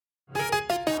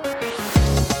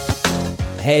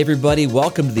Hey, everybody.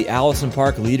 Welcome to the Allison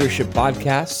Park Leadership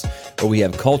Podcast, where we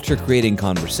have culture creating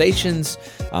conversations.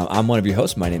 I'm one of your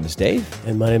hosts. My name is Dave.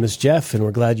 And my name is Jeff, and we're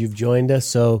glad you've joined us.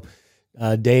 So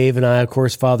Dave and I, of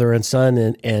course, father and son,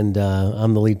 and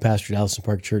I'm the lead pastor at Allison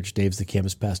Park Church. Dave's the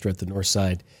campus pastor at the North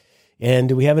Side. And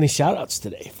do we have any shout-outs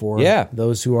today for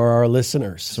those who are our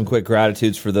listeners? Some quick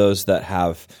gratitudes for those that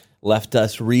have left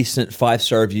us recent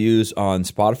 5-star reviews on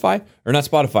Spotify, or not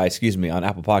Spotify, excuse me, on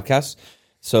Apple Podcasts.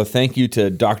 So thank you to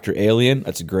Dr. Alien.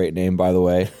 That's a great name, by the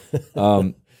way.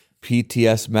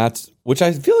 PTS Mats, which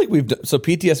I feel like we've done. So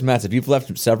PTS Mats, if you've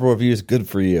left several reviews, good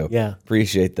for you. Yeah.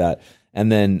 Appreciate that.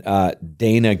 And then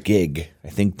Dana Gig. I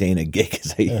think Dana Gig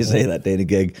is how you say that, Dana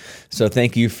Gig. So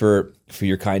thank you for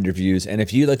your kind reviews. And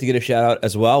if you'd like to get a shout out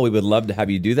as well, we would love to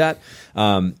have you do that.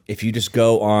 If you just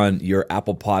go on your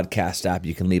Apple Podcast app,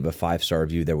 you can leave a 5-star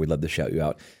review there. We'd love to shout you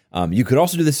out. You could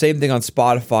also do the same thing on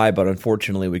Spotify, but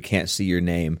unfortunately we can't see your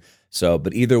name.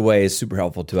 But either way is super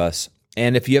helpful to us.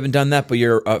 And if you haven't done that, but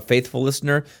you're a faithful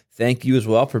listener, thank you as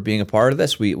well for being a part of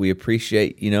this. We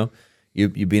appreciate, you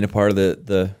being a part of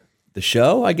the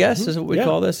show, I guess, is what we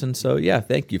call this. And so,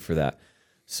 thank you for that.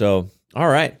 So, all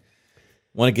right.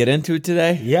 Want to get into it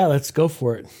today? Yeah, let's go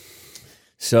for it.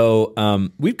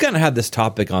 So we've kind of had this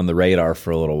topic on the radar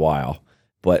for a little while,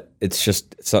 but this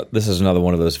is another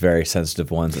one of those very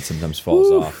sensitive ones that sometimes falls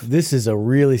off. This is a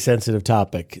really sensitive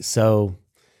topic. So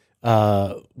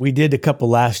we did a couple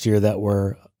last year that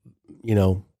were,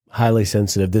 highly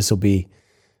sensitive. This will be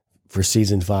for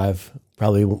season 5,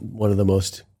 probably one of the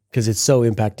most, because it's so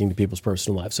impacting to people's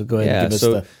personal lives. So go ahead and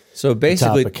give us So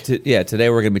basically, the topic. Today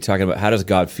we're going to be talking about how does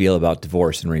God feel about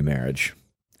divorce and remarriage.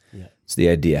 Yeah. It's the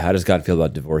idea. How does God feel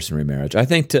about divorce and remarriage? I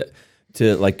think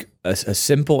to like a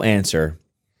simple answer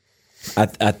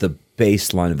at the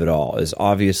baseline of it all is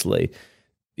obviously,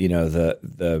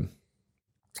 the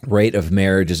rate of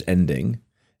marriages ending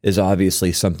is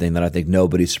obviously something that I think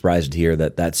nobody's surprised to hear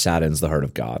that saddens the heart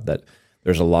of God, that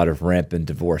there's a lot of rampant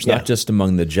divorce, not just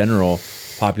among the general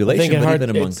population, but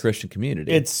even among Christian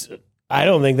community. I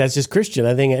don't think that's just Christian.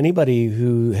 I think anybody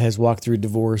who has walked through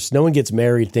divorce, no one gets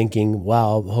married thinking,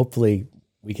 wow, hopefully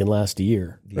we can last a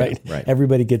year, right? Right.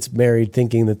 Everybody gets married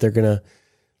thinking that they're going to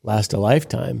last a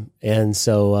lifetime. And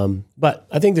so, but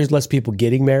I think there's less people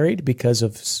getting married because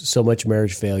of so much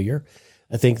marriage failure.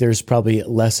 I think there's probably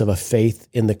less of a faith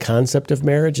in the concept of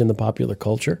marriage in the popular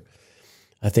culture.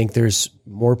 I think there's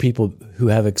more people who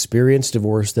have experienced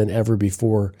divorce than ever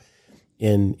before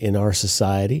in our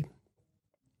society.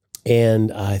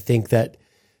 And I think that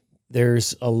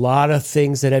there's a lot of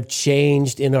things that have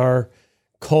changed in our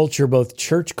culture, both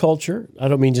church culture, I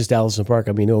don't mean just Allison Park,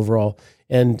 I mean overall,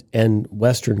 and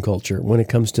Western culture when it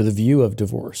comes to the view of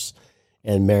divorce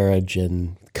and marriage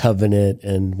and covenant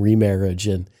and remarriage.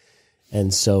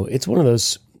 And so it's one of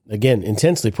those, again,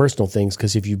 intensely personal things,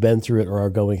 because if you've been through it or are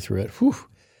going through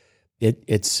it,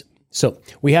 it's so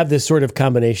we have this sort of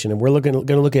combination, and we're going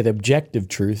to look at objective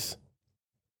truth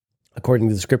according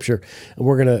to the Scripture, and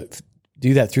we're going to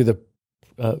do that through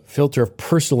the filter of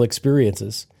personal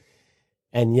experiences,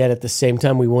 and yet at the same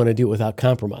time we want to do it without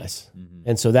compromise. Mm-hmm.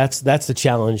 And so that's the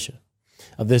challenge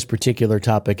of this particular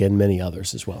topic and many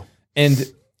others as well.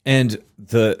 And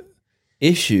the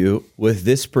issue with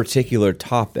this particular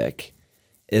topic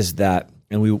is that,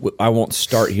 and I won't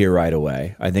start here right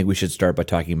away. I think we should start by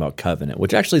talking about covenant,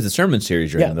 which actually is the sermon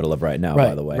series you're in the middle of right now,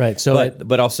 by the way. Right. So,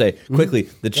 but I'll say quickly,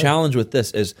 the challenge with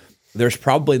this is there's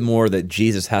probably more that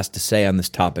Jesus has to say on this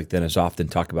topic than is often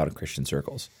talked about in Christian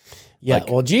circles. Yeah,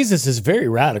 well, Jesus is very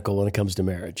radical when it comes to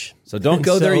marriage. So don't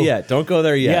go there yet. Don't go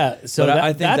there yet. Yeah, so I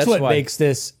think that's what makes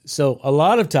this. So a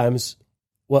lot of times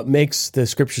what makes the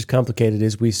Scriptures complicated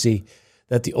is we see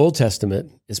that the Old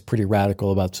Testament is pretty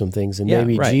radical about some things, and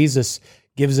maybe Jesus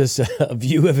gives us a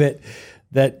view of it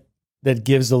that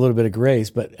gives a little bit of grace.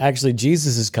 But actually,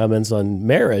 Jesus's comments on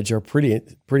marriage are pretty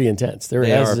intense. They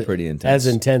are pretty intense, as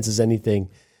intense as anything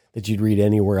that you'd read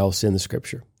anywhere else in the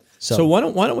Scripture. So why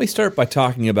don't we start by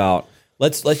talking about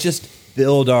let's just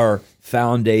build our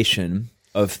foundation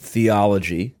of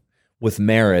theology with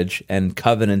marriage and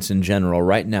covenants in general.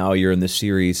 Right now, you're in the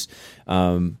series.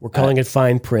 We're calling it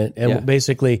fine print. And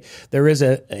basically, there is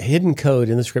a hidden code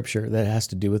in the Scripture that has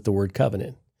to do with the word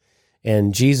covenant.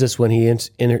 And Jesus, when he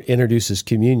introduces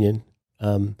communion,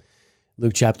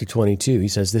 Luke chapter 22, he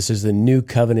says, "This is the new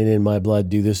covenant in my blood.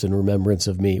 Do this in remembrance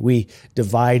of me." We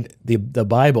divide the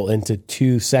Bible into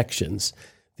two sections,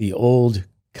 the old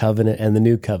covenant and the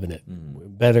new covenant.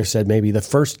 Better said, maybe the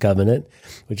first covenant,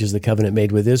 which is the covenant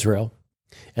made with Israel,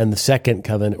 and the second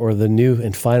covenant, or the new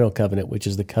and final covenant, which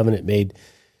is the covenant made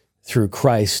through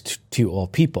Christ to all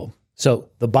people. So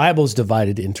the Bible is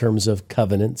divided in terms of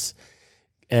covenants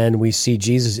and we see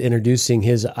Jesus introducing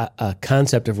his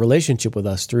concept of relationship with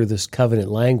us through this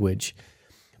covenant language.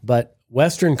 But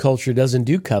Western culture doesn't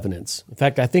do covenants. In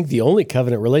fact, I think the only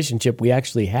covenant relationship we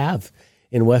actually have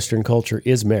in Western culture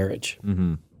is marriage.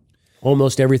 Mm-hmm.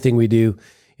 Almost everything we do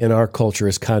in our culture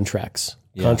is contracts.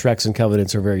 Yeah. Contracts and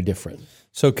covenants are very different.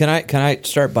 So can I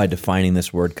start by defining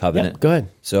this word covenant? Yeah, go ahead.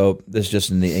 So this is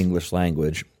just in the English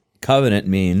language. Covenant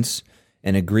means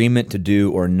an agreement to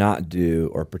do or not do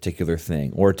or a particular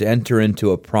thing, or to enter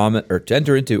into a promise,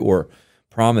 or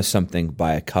promise something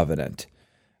by a covenant.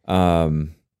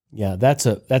 Yeah, that's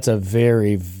a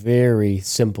very, very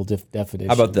simple definition.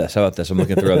 How about this? I'm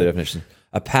looking through other definitions.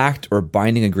 A pact or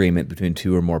binding agreement between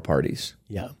two or more parties.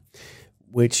 Yeah,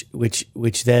 which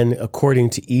then, according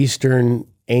to Eastern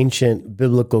ancient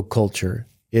biblical culture,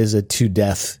 is a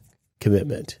to-death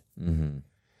commitment. Mm-hmm.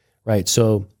 Right.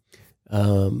 So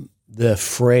the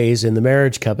phrase in the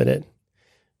marriage covenant,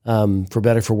 for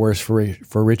better, for worse,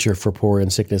 for richer, for poor, in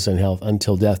sickness and health,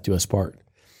 until death do us part.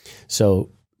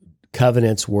 So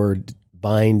covenants were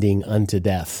binding unto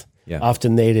death. Yeah.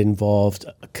 Often they'd involved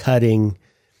cutting,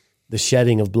 the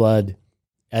shedding of blood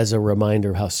as a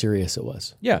reminder of how serious it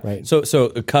was. Yeah. Right. So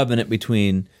a covenant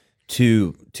between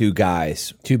two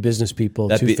guys, two business people,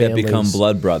 that families. that become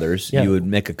blood brothers. Yeah. You would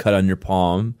make a cut on your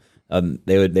palm.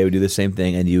 They would do the same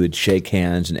thing, and you would shake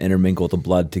hands and intermingle the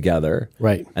blood together.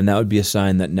 Right. And that would be a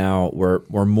sign that now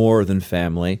we're more than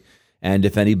family. And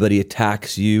if anybody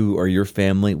attacks you or your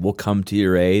family, we'll come to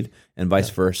your aid, and vice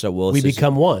versa. We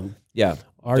become one. Yeah.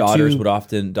 Daughters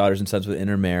and sons would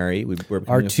intermarry. We're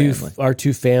becoming a family. Our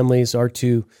two families, our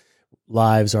two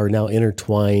lives are now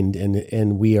intertwined,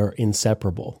 and we are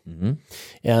inseparable.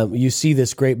 Mm-hmm. You see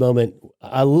this great moment.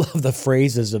 I love the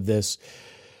phrases of this,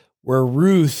 where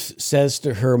Ruth says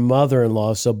to her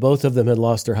mother-in-law, so both of them had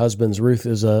lost their husbands. Ruth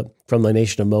is from the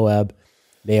nation of Moab,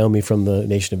 Naomi from the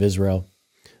nation of Israel.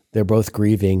 They're both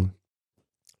grieving.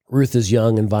 Ruth is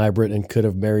young and vibrant and could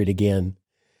have married again,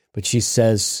 but she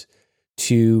says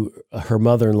to her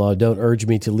mother-in-law, don't urge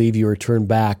me to leave you or turn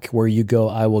back. Where you go,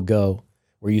 I will go.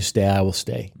 Where you stay, I will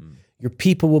stay. Your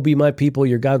people will be my people.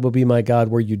 Your God will be my God.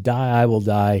 Where you die, I will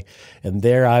die, and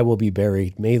there I will be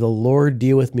buried. May the Lord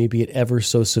deal with me, be it ever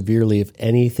so severely, if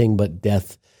anything but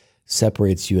death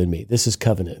separates you and me. This is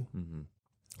covenant. Mm-hmm.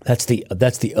 That's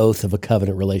the oath of a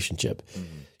covenant relationship.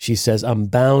 Mm-hmm. She says, I'm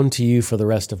bound to you for the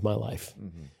rest of my life.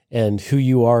 Mm-hmm. And who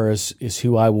you are is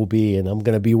who I will be, and I'm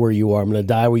going to be where you are. I'm going to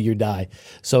die where you die.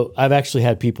 So I've actually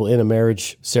had people in a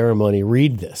marriage ceremony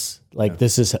read this. Like,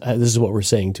 this is what we're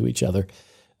saying to each other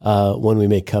when we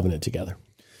make covenant together.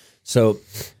 So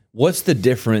what's the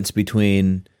difference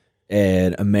between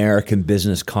an American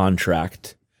business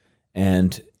contract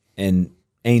and an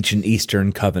ancient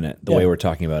Eastern covenant, the way we're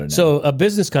talking about it now? So a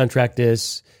business contract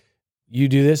is, you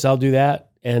do this, I'll do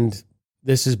that, and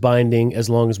this is binding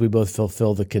as long as we both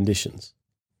fulfill the conditions.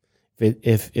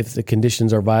 If the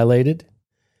conditions are violated,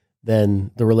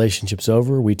 then the relationship's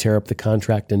over. We tear up the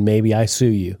contract, and maybe I sue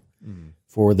you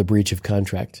for the breach of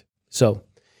contract. So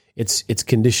it's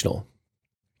conditional.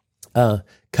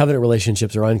 Covenant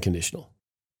relationships are unconditional.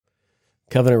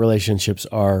 Covenant relationships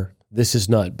are, this is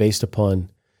not based upon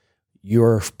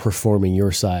your performing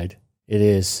your side. It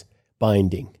is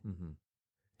binding.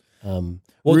 Mm-hmm.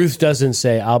 Ruth doesn't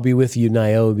say, I'll be with you,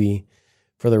 Naomi,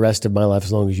 for the rest of my life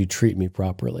as long as you treat me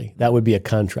properly. That would be a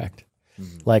contract.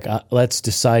 Mm-hmm. Like, let's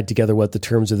decide together what the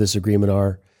terms of this agreement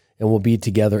are, and we'll be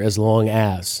together as long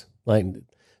as. Like,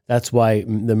 that's why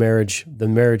the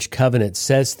marriage covenant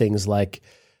says things like,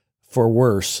 for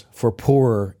worse, for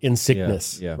poorer, in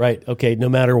sickness. Yeah. Right? Okay, no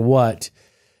matter what,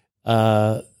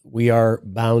 we are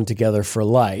bound together for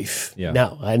life. Yeah.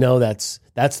 Now, I know that's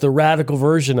the radical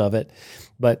version of it,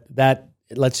 but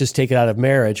let's just take it out of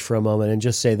marriage for a moment and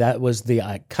just say that was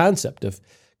the concept of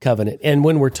covenant. And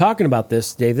when we're talking about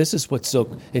this, Dave, this is what's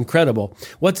so incredible.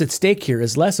 What's at stake here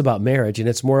is less about marriage, and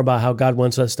it's more about how God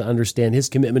wants us to understand his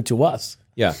commitment to us.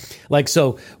 Yeah. Like,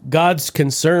 so God's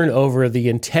concern over the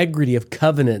integrity of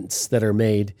covenants that are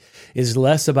made is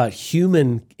less about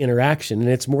human interaction, and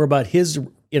it's more about his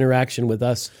interaction with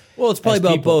us. Well, it's probably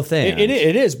about people. both ends.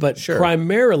 It is, but Sure.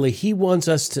 Primarily he wants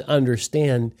us to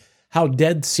understand how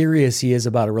dead serious he is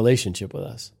about a relationship with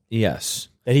us. Yes.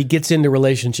 That he gets into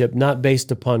relationship not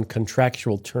based upon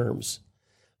contractual terms,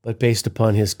 but based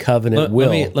upon his covenant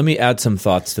will. Let me add some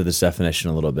thoughts to this definition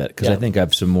a little bit, because I think I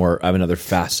have another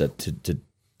facet to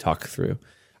talk through.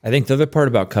 I think the other part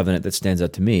about covenant that stands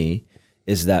out to me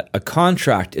is that a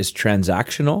contract is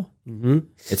transactional. Mm-hmm.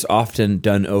 It's often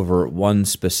done over one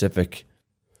specific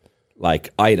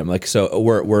item. So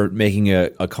we're making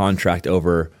a contract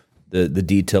over the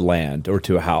deed to land or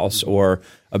to a house or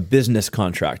a business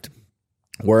contract.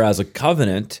 Whereas a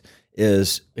covenant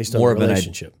is Based on more a of an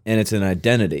relationship. and it's an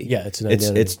identity. Yeah, it's an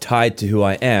identity. It's tied to who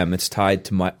I am. It's tied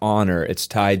to my honor. It's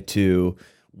tied to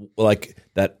like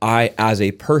that I as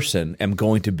a person am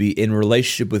going to be in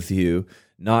relationship with you,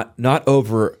 not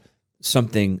over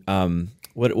something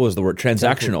what was the word?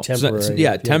 Transactional.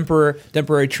 Temporary.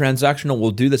 Temporary transactional.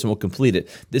 We'll do this and we'll complete it.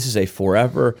 This is a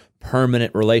forever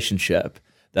permanent relationship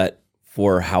that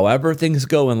for however things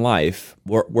go in life,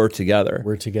 we're together.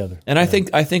 We're together. And I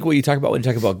think what you talk about when you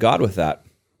talk about God with that,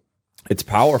 it's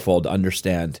powerful to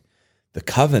understand the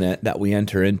covenant that we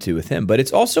enter into with him. But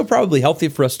it's also probably healthy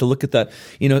for us to look at that.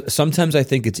 Sometimes I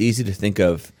think it's easy to think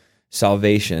of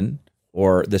salvation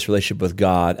or this relationship with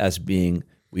God as being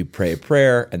we pray a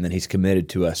prayer and then he's committed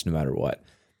to us no matter what.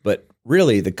 But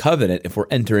really the covenant, if we're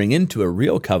entering into a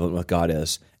real covenant with God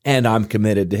is, and I'm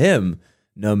committed to him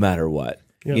no matter what.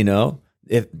 Yeah.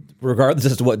 If regardless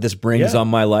as to what this brings on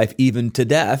my life, even to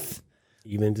death,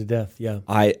 yeah,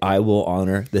 I will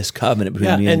honor this covenant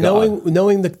between me and God.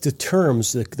 Knowing the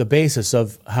terms, the basis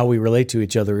of how we relate to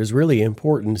each other is really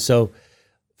important. So,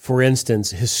 for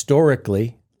instance,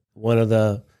 historically, one of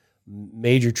the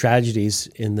major tragedies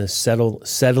in the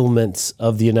settlements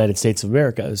of the United States of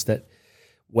America is that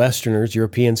Westerners,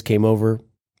 Europeans, came over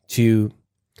to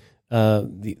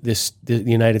the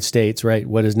United States, right?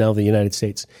 What is now the United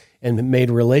States, and made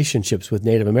relationships with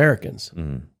Native Americans.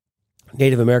 Mm-hmm.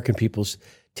 Native American peoples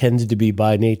tended to be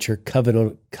by nature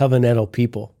covenantal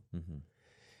people, mm-hmm.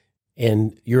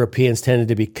 and Europeans tended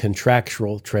to be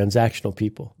contractual, transactional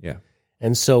people. Yeah,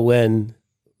 and so when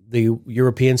the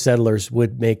European settlers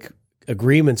would make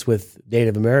agreements with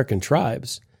Native American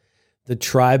tribes, the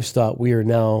tribes thought we are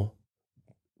now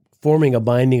forming a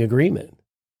binding agreement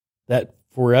that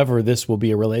forever this will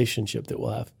be a relationship that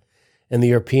we'll have. And the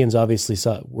Europeans obviously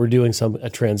saw we're doing a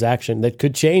transaction that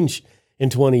could change in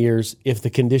 20 years if the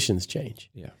conditions change.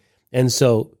 Yeah. And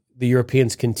so the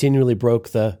Europeans continually broke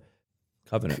the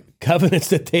covenants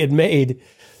that they had made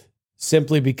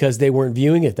simply because they weren't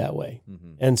viewing it that way.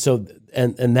 Mm-hmm. And so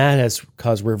and that has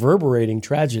caused reverberating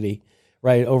tragedy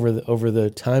right over the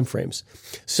time frames.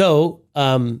 So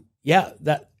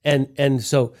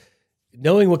so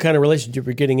knowing what kind of relationship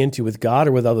you're getting into with God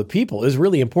or with other people is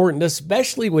really important,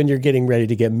 especially when you're getting ready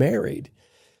to get married,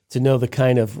 to know the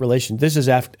kind of relation. This is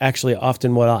actually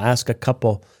often what I'll ask a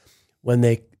couple when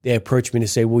they approach me to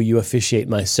say, will you officiate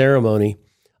my ceremony?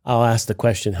 I'll ask the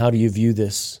question, how do you view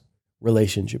this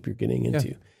relationship you're getting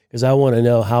into? Because I want to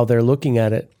know how they're looking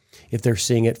at it, if they're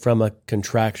seeing it from a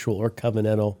contractual or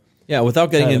covenantal. Yeah, without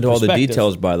getting into all the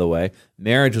details, by the way,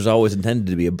 marriage was always intended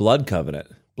to be a blood covenant.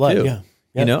 Blood, too.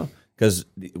 Yeah. Because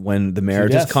when the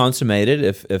marriage is consummated,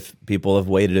 if people have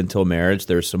waited until marriage,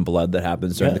 there's some blood that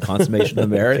happens during the consummation of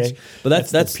the marriage. Okay. But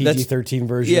that's the PG-13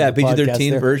 version. Yeah,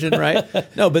 PG-13 version, right?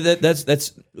 No, but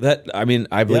that's. I mean,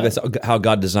 I believe that's how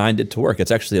God designed it to work.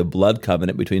 It's actually a blood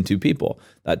covenant between two people.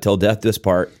 That till death do us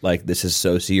part. Like this is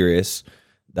so serious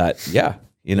that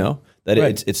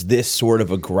it's this sort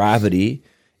of a gravity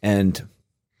and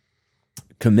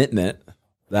commitment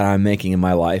that I'm making in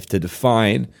my life to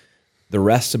define the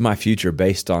rest of my future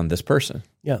based on this person.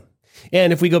 Yeah.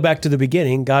 And if we go back to the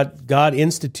beginning, God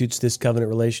institutes this covenant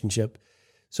relationship.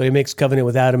 So he makes covenant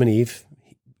with Adam and Eve,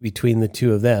 between the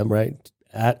two of them, right?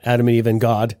 Adam and Eve and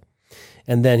God.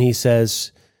 And then he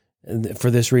says,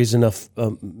 for this reason, a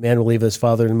man will leave his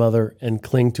father and mother and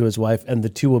cling to his wife, and the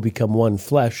two will become one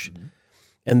flesh. Mm-hmm.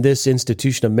 And this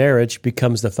institution of marriage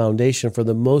becomes the foundation for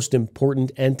the most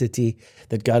important entity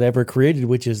that God ever created,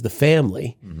 which is the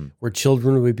family, mm-hmm. where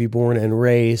children would be born and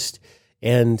raised.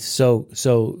 And so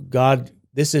God,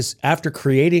 this is after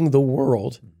creating the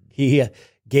world, he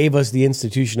gave us the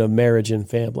institution of marriage and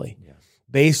family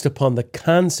based upon the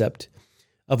concept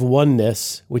of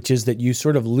oneness, which is that you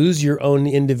sort of lose your own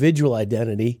individual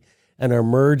identity and are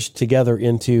merged together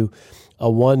into a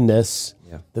oneness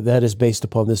that is based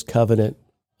upon this covenant,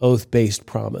 oath-based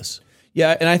promise.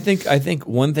 Yeah, and I think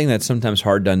one thing that's sometimes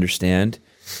hard to understand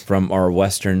from our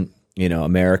Western,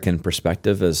 American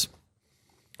perspective is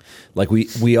like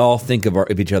we all think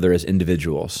of each other as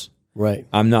individuals. Right.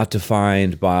 I'm not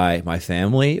defined by my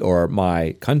family or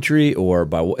my country or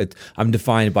I'm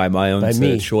defined by my own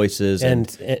set of choices and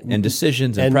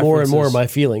decisions and and preferences. more my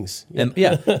feelings. And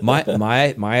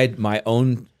my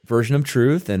own version of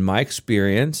truth and my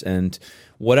experience and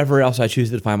whatever else I choose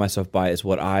to define myself by is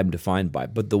what I'm defined by.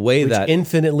 But the way Which that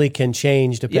infinitely can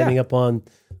change depending upon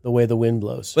the way the wind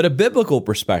blows. But a biblical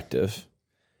perspective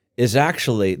is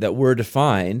actually that we're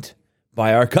defined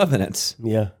by our covenants.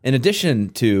 Yeah. In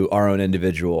addition to our own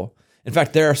individual. In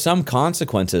fact, there are some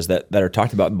consequences that are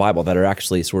talked about in the Bible that are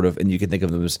actually sort of, and you can think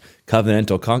of them as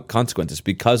covenantal consequences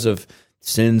because of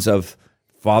sins of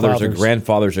fathers or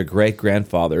grandfathers or great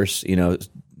grandfathers,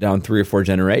 down 3 or 4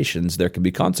 generations, there can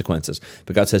be consequences.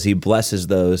 But God says he blesses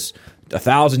those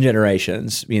 1,000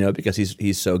 generations, because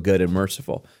he's so good and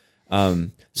merciful.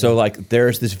 So like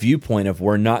there's this viewpoint of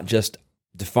we're not just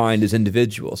defined as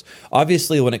individuals.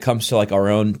 Obviously, when it comes to like our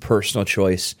own personal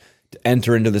choice to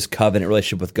enter into this covenant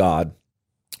relationship with God,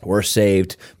 we're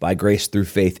saved by grace through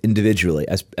faith individually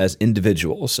as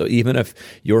individuals. So even if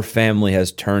your family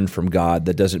has turned from God,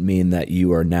 that doesn't mean that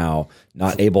you are now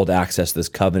not able to access this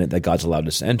covenant that God's allowed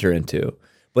us to enter into.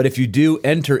 But if you do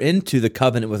enter into the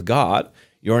covenant with God,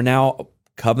 you're now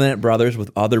covenant brothers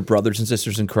with other brothers and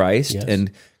sisters in Christ,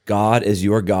 and God is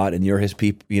your God, and you're His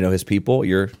people. His people.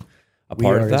 You're a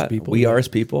part of that. We are His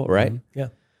people, right? Mm-hmm. Yeah.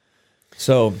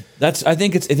 So I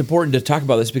think it's important to talk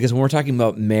about this because when we're talking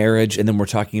about marriage and then we're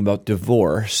talking about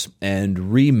divorce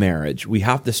and remarriage, we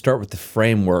have to start with the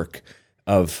framework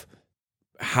of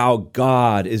how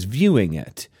God is viewing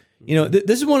it.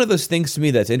 This is one of those things to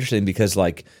me that's interesting because,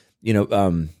 like,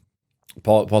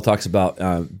 Paul talks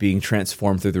about being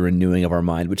transformed through the renewing of our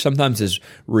mind, which sometimes is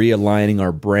realigning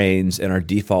our brains and our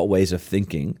default ways of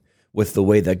thinking with the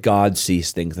way that God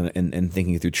sees things and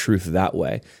thinking through truth that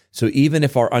way. So even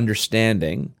if our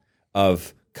understanding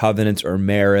of covenants or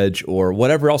marriage or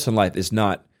whatever else in life is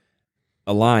not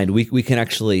aligned, we can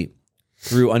actually,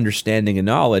 through understanding and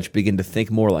knowledge, begin to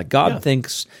think more like God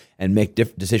thinks and make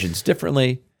decisions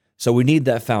differently. So we need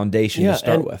that foundation to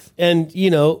start with. And,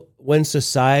 when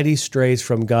society strays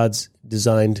from God's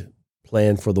designed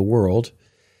plan for the world,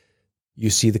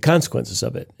 you see the consequences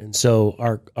of it. And so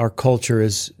our culture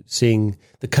is seeing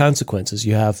the consequences.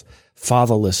 You have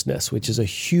fatherlessness, which is a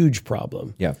huge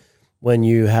problem. Yeah. When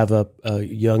you have a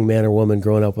young man or woman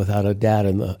growing up without a dad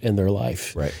in their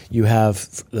life. Right. You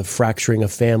have the fracturing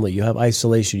of family. You have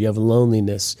isolation. You have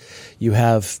loneliness. You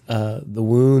have the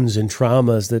wounds and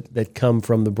traumas that come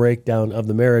from the breakdown of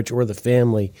the marriage or the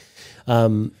family.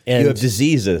 And you have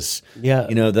diseases,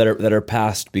 that are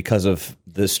passed because of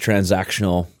this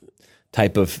transactional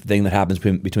type of thing that happens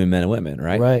between men and women,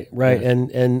 right? Right. Yeah.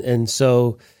 And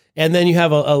so, and then you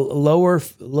have a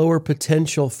lower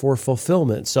potential for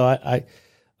fulfillment. So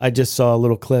I just saw a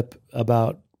little clip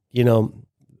about,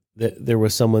 that there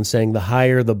was someone saying the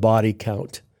higher the body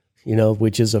count,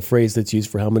 which is a phrase that's used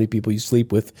for how many people you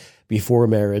sleep with before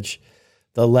marriage,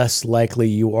 the less likely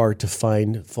you are to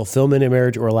find fulfillment in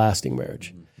marriage or a lasting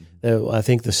marriage. Mm-hmm. I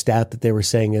think the stat that they were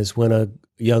saying is when a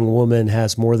young woman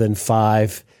has more than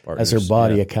 5 partners as her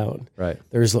body account, right,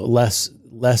 there's less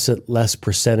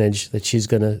percentage that she's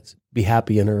going to be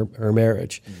happy in her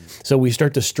marriage. Mm-hmm. So we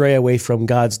start to stray away from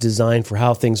God's design for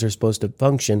how things are supposed to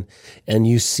function, and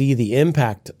you see the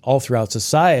impact all throughout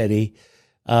society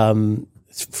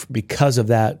because of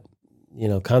that,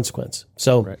 consequence.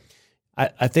 So. Right.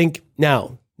 I think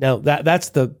now that's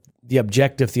the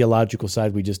objective theological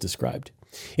side we just described.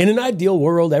 In an ideal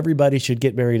world, everybody should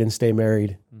get married and stay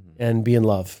married and be in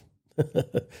love.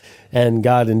 And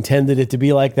God intended it to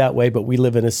be like that way, but we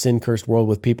live in a sin-cursed world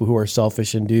with people who are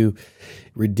selfish and do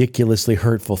ridiculously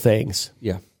hurtful things.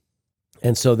 Yeah.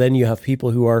 And so then you have people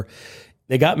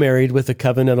they got married with a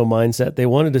covenantal mindset. They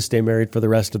wanted to stay married for the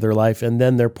rest of their life, and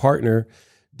then their partner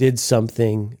did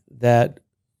something that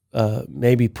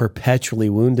maybe perpetually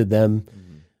wounded them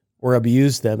or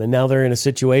abused them. And now they're in a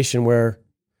situation where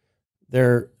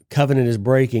their covenant is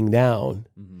breaking down.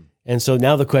 Mm-hmm. And so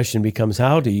now the question becomes,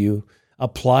 how do you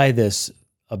apply this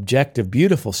objective,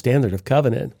 beautiful standard of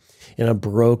covenant in a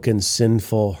broken,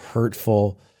 sinful,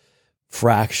 hurtful,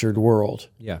 fractured world?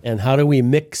 Yeah. And how do we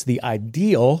mix the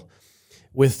ideal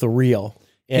with the real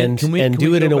and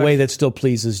do it in a way that still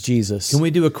pleases Jesus? Can we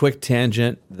do a quick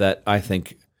tangent that I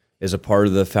think is a part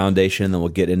of the foundation, and then we'll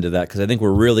get into that, because I think we're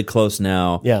really close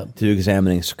now to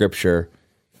examining Scripture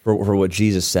for what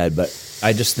Jesus said. But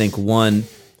I just think one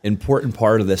important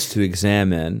part of this to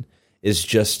examine is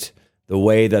just the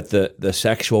way that the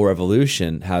sexual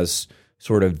revolution has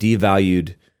sort of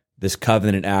devalued this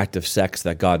covenant act of sex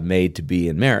that God made to be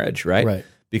in marriage, right? Right.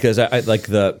 Because I like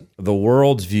the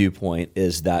world's viewpoint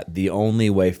is that the only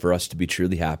way for us to be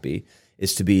truly happy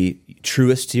is to be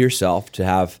truest to yourself, to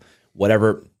have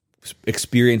whatever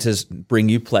experiences bring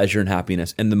you pleasure and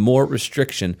happiness. And the more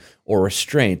restriction or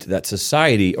restraint that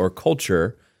society or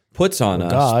culture puts on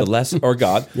us, God. the less, or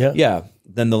God,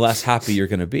 then the less happy you're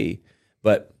going to be.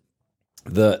 But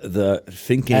the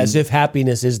thinking, as if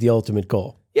happiness is the ultimate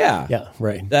goal. Yeah,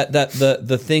 right. That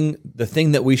the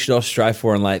thing that we should all strive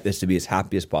for in life is to be as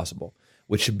happy as possible,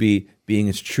 which should be being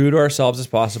as true to ourselves as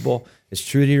possible, as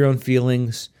true to your own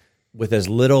feelings, with as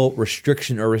little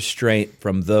restriction or restraint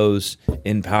from those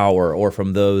in power or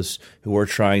from those who are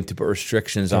trying to put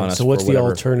restrictions on us. So what's the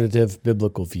alternative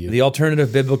biblical view? The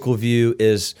alternative biblical view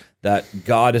is that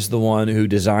God is the one who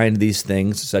designed these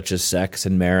things, such as sex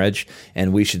and marriage,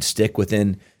 and we should stick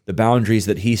within the boundaries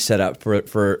that he set up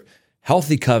for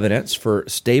healthy covenants, for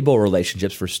stable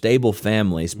relationships, for stable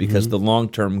families, because the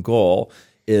long-term goal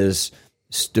is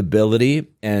stability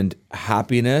and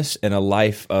happiness and a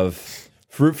life of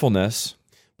fruitfulness.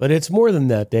 But it's more than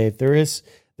that, Dave. There is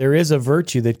a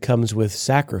virtue that comes with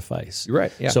sacrifice.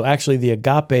 Right. Yeah. So actually the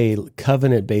agape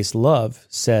covenant-based love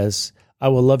says, I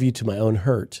will love you to my own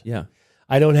hurt. Yeah.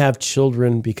 I don't have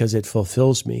children because it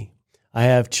fulfills me. I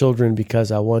have children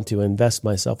because I want to invest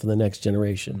myself in the next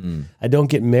generation. I don't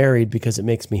get married because it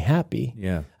makes me happy.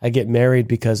 Yeah. I get married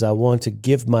because I want to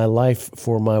give my life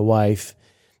for my wife,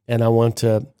 and I want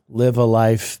to live a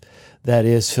life that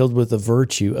is filled with the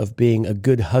virtue of being a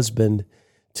good husband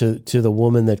to the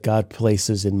woman that God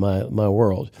places in my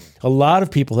world. A lot of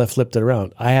people have flipped it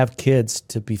around. I have kids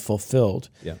to be fulfilled.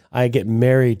 Yeah. I get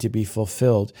married to be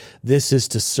fulfilled. This is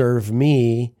to serve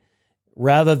me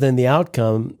rather than the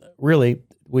outcome, really,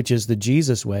 which is the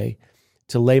Jesus way,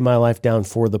 to lay my life down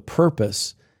for the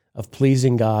purpose of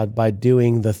pleasing God by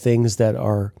doing the things that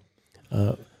are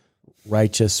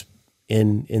righteous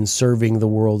in serving the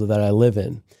world that I live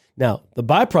in. Now, the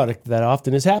byproduct of that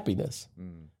often is happiness.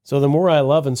 So the more I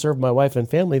love and serve my wife and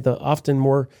family, the often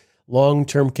more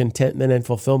long-term contentment and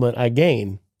fulfillment I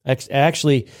gain.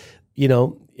 Actually,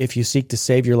 if you seek to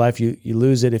save your life, you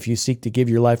lose it. If you seek to give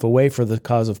your life away for the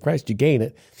cause of Christ, you gain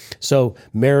it. So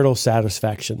marital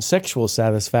satisfaction, sexual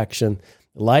satisfaction,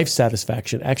 life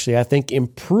satisfaction, actually, I think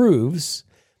improves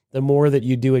the more that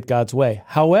you do it God's way.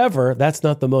 However, that's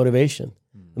not the motivation.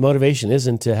 The motivation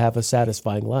isn't to have a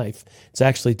satisfying life. It's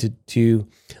actually to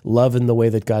love in the way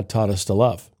that God taught us to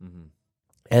love.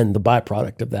 And the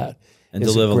byproduct of that. And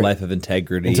to live a life of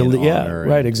integrity and honor.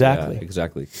 Right, exactly. Yeah,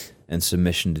 exactly. And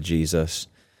submission to Jesus.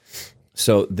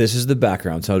 So this is the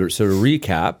background. So to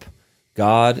recap,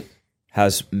 God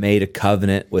has made a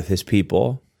covenant with his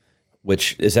people,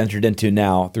 which is entered into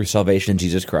now through salvation in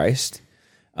Jesus Christ.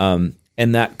 And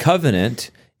that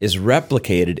covenant is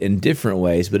replicated in different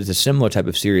ways, but it's a similar type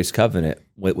of serious covenant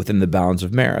within the bounds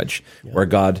of marriage, where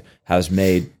God has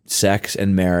made sex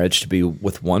and marriage to be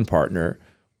with one partner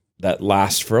that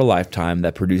lasts for a lifetime,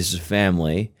 that produces a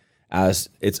family as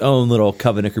its own little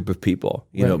covenant group of people,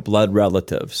 blood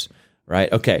relatives,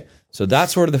 right? Okay, so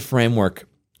that's sort of the framework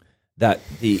that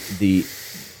the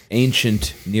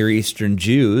ancient Near Eastern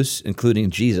Jews,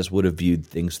 including Jesus, would have viewed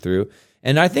things through.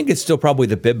 And I think it's still probably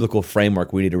the biblical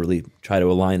framework we need to really try to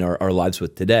align our lives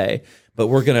with today. But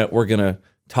we're gonna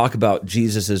talk about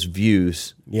Jesus's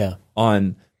views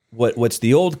on what's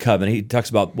the old covenant. He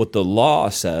talks about what the law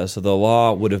says. So the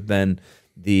law would have been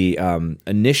the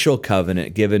initial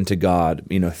covenant given to God,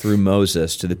 through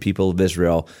Moses to the people of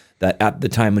Israel, that at the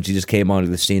time when Jesus came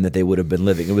onto the scene that they would have been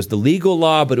living. It was the legal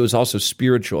law, but it was also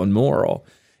spiritual and moral.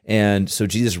 And so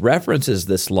Jesus references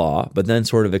this law, but then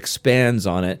sort of expands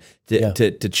on it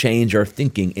to change our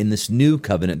thinking in this new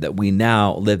covenant that we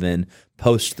now live in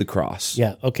post the cross.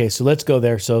 Yeah, okay, so let's go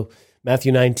there. So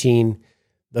Matthew 19,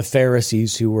 the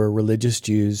Pharisees, who were religious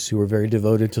Jews, who were very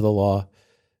devoted to the law,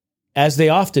 as they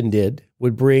often did,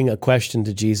 would bring a question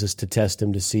to Jesus to test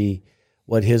him to see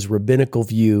what his rabbinical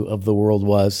view of the world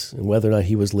was and whether or not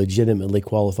he was legitimately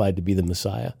qualified to be the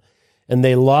Messiah. And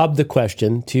they lobbed the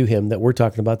question to him that we're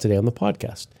talking about today on the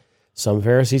podcast. Some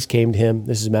Pharisees came to him,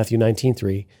 this is Matthew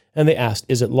 19:3, and they asked,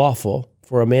 is it lawful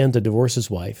for a man to divorce his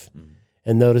wife?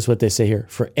 And notice what they say here,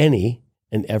 for any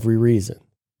and every reason.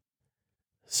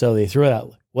 So they threw it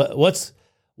out.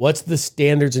 What's the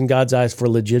standards in God's eyes for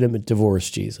legitimate divorce,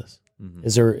 Jesus?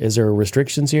 Is there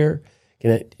restrictions here?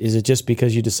 Is it just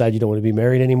because you decide you don't want to be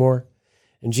married anymore?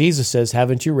 And Jesus says,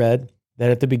 haven't you read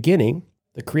that at the beginning,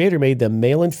 the Creator made them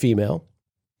male and female?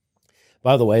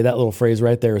 By the way, that little phrase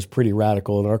right there is pretty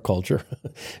radical in our culture.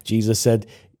 Jesus said,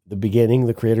 the beginning,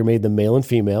 the Creator made them male and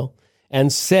female,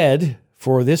 and said,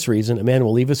 for this reason, a man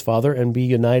will leave his father and be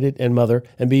united and mother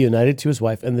and be united to his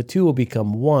wife, and the two will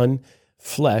become one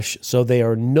flesh. So they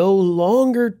are no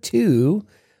longer two,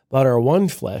 but are one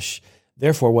flesh.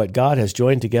 Therefore, what God has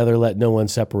joined together, let no one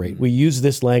separate. We use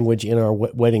this language in our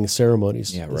wedding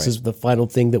ceremonies. Yeah, right. This is the final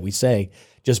thing that we say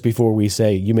just before we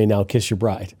say, you may now kiss your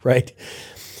bride, right?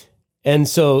 And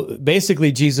so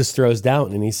basically Jesus throws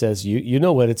down and he says, you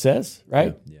know what it says,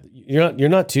 right? Yeah. You're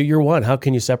not two, you're one. How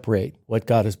can you separate what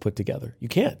God has put together? You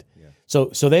can't. Yeah.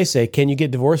 So they say, can you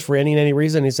get divorced for any and any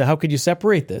reason? And he said, how could you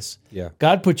separate this? Yeah.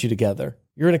 God put you together.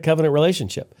 You're in a covenant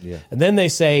relationship. Yeah. And then they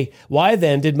say, why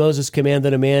then did Moses command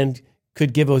that a man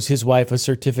could give his wife a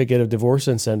certificate of divorce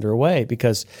and send her away?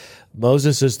 Because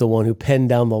Moses is the one who penned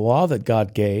down the law that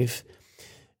God gave.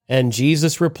 And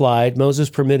Jesus replied, Moses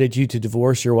permitted you to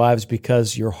divorce your wives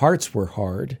because your hearts were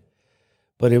hard.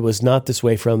 But it was not this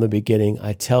way from the beginning.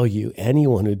 I tell you,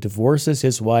 anyone who divorces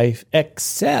his wife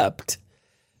except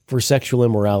for sexual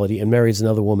immorality and marries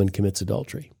another woman commits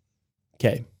adultery.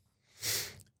 Okay.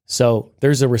 So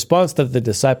there's a response that the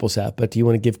disciples have, but do you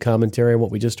want to give commentary on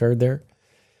what we just heard there?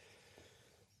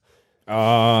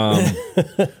 Well,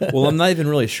 I'm not even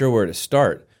really sure where to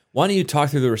start. Why don't you talk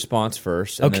through the response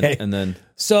first? And then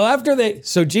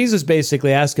So Jesus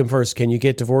basically asked him first, can you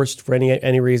get divorced for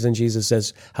any reason? Jesus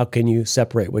says, how can you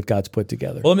separate what God's put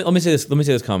together? Well, let me say this. Let me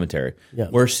say this commentary. Yeah.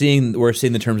 We're seeing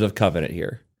the terms of covenant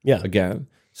here. Yeah. Again,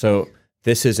 so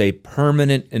this is a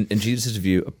permanent, in Jesus'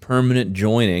 view, a permanent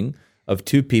joining of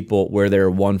two people where they're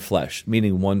one flesh,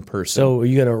 meaning one person. So are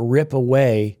you going to rip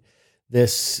away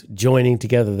this joining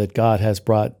together that God has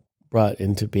brought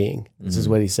into being? This is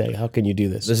what he's saying. How can you do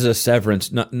this? This is a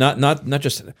severance, not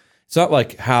just. It's not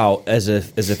like how, as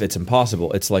if it's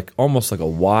impossible. It's like almost like a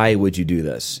why would you do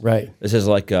this? Right. This is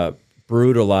like a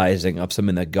brutalizing of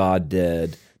something that God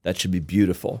did that should be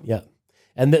beautiful. Yeah.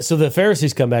 And so the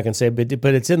Pharisees come back and say,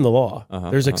 but it's in the law.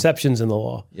 There's exceptions in the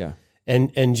law. Yeah.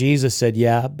 And Jesus said,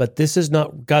 yeah, but this is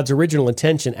not God's original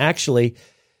intention. Actually,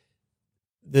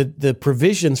 the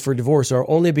provisions for divorce are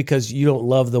only because you don't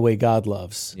love the way God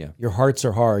loves. Yeah. Your hearts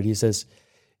are hard. He says,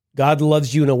 God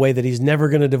loves you in a way that he's never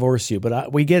going to divorce you.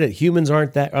 But we get it. Humans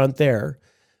aren't there.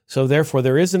 So therefore,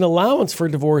 there is an allowance for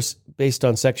divorce based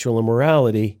on sexual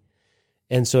immorality.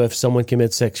 And so if someone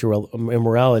commits sexual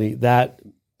immorality, that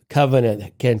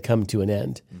covenant can come to an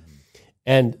end. Mm-hmm.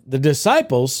 And the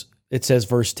disciples, it says,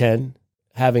 verse 10,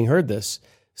 having heard this,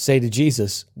 say to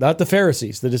Jesus, not the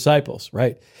Pharisees, the disciples,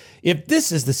 right? If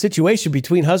this is the situation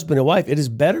between husband and wife, it is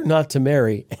better not to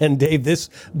marry. And Dave, this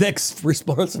next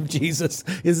response of Jesus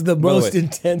is the most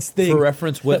intense thing. For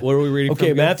reference, what are we reading from?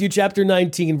 Okay, Matthew chapter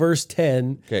 19, verse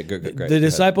 10. Okay, good. The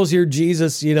disciples hear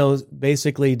Jesus,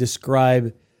 basically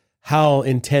describe how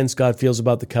intense God feels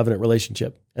about the covenant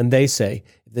relationship. And they say,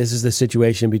 if this is the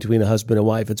situation between a husband and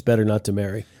wife, it's better not to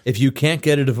marry. If you can't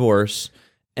get a divorce,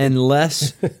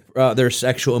 unless there's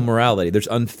sexual immorality, there's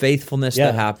unfaithfulness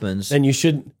that happens, then you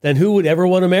shouldn't. Then who would ever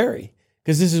want to marry?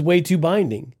 Because this is way too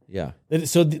binding. Yeah.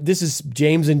 So this is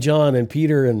James and John and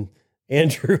Peter and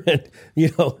Andrew, and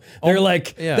they're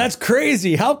that's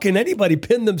crazy. How can anybody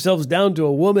pin themselves down to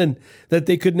a woman that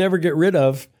they could never get rid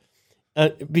of?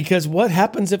 Because what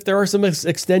happens if there are some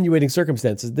extenuating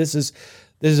circumstances? This is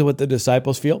what the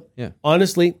disciples feel. Yeah.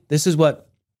 Honestly, this is what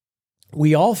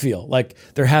we all feel. Like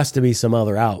there has to be some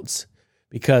other outs,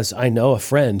 because I know a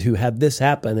friend who had this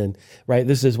happen, and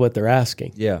this is what they're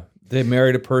asking. Yeah. They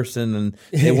married a person and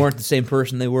they weren't the same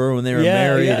person they were when they were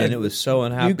married, and it was so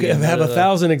unhappy. You could have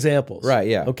 1,000 examples. Right,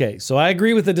 yeah. Okay, so I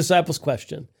agree with the disciples'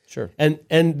 question. Sure. And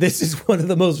this is one of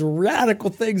the most radical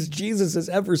things Jesus has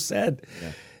ever said.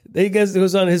 Yeah. It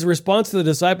goes on, his response to the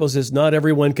disciples is, not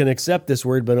everyone can accept this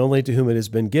word, but only to whom it has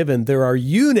been given. There are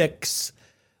eunuchs.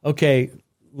 Okay,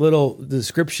 little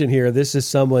description here. This is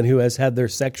someone who has had their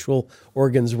sexual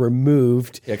organs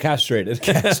removed. Yeah, castrated.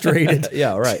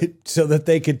 Yeah, right. So that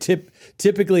they could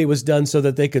typically it was done so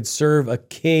that they could serve a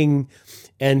king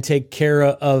and take care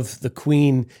of the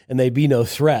queen, and they'd be no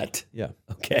threat. Yeah.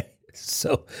 Okay.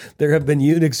 So there have been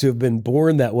eunuchs who have been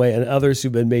born that way, and others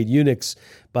who've been made eunuchs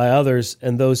by others,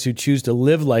 and those who choose to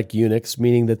live like eunuchs,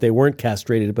 meaning that they weren't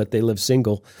castrated, but they live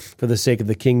single for the sake of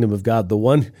the kingdom of God. The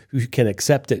one who can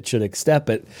accept it should accept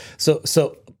it.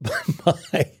 So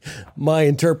my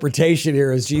interpretation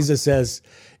here is Jesus says,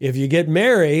 if you get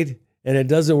married and it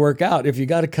doesn't work out, if you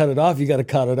got to cut it off, you got to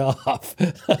cut it off.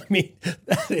 I mean,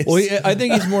 that is... Well, I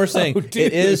think he's more saying it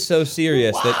is so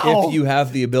serious that if you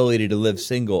have the ability to live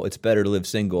single, it's better to live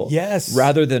single. Yes.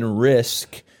 Rather than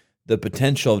risk the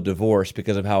potential of divorce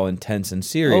because of how intense and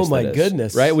serious that is. Oh, my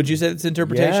goodness. Right? Would you say that's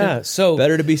interpretation? Yeah. So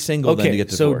better to be single than to get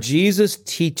divorced. So Jesus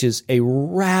teaches a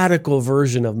radical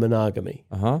version of monogamy.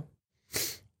 Uh-huh.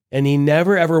 And he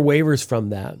never, ever wavers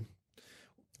from that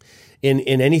in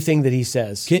anything that he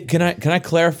says. Can I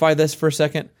clarify this for a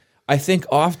second? I think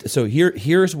often, so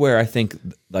here's where I think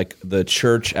like the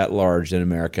church at large in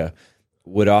America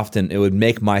it would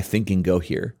make my thinking go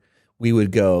here. We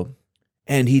would go,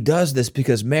 and he does this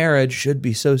because marriage should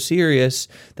be so serious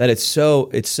that it's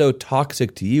so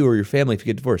toxic to you or your family if you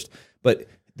get divorced. But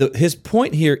his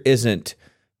point here isn't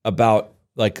about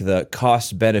like the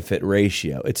cost benefit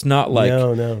ratio. It's not like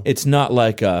no. It's not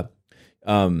like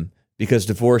because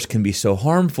divorce can be so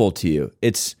harmful to you.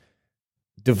 It's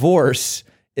divorce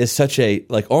is such a,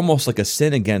 like, almost like a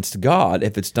sin against God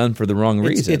if it's done for the wrong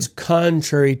reason. It's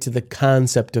contrary to the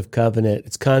concept of covenant.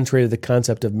 It's contrary to the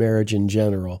concept of marriage in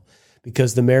general,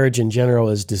 because the marriage in general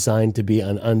is designed to be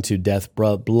an unto death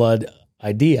blood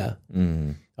idea.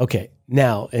 Mm. Okay,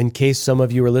 now, in case some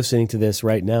of you are listening to this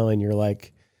right now and you're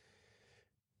like,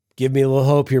 give me a little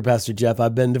hope here, Pastor Jeff.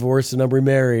 I've been divorced and I'm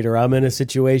remarried, or I'm in a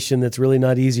situation that's really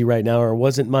not easy right now, or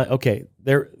wasn't my... Okay,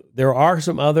 there are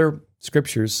some other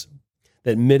scriptures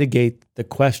that mitigate the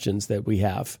questions that we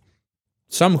have.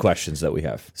 Some questions that we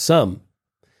have. Some.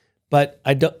 But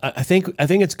I think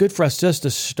it's good for us just to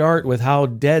start with how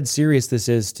dead serious this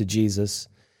is to Jesus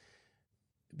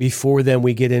before then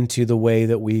we get into the way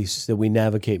that we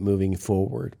navigate moving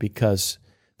forward, because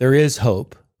there is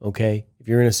hope, okay? If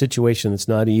you're in a situation that's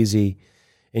not easy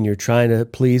and you're trying to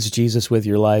please Jesus with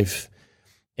your life,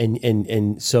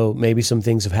 and so maybe some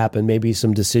things have happened, maybe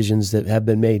some decisions that have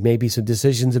been made, maybe some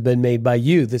decisions have been made by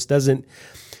you. This doesn't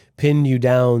pin you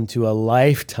down to a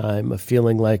lifetime of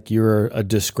feeling like you're a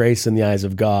disgrace in the eyes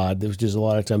of God, which is a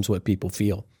lot of times what people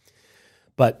feel.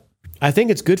 But I think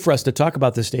it's good for us to talk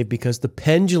about this, Dave, because the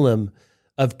pendulum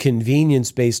of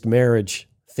convenience-based marriage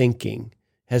thinking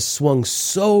has swung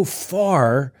so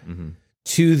far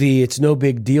to the it's no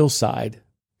big deal side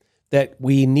that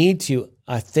we need to,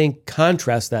 I think,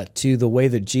 contrast that to the way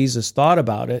that Jesus thought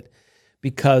about it,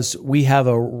 because we have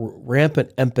a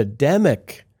rampant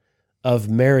epidemic of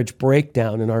marriage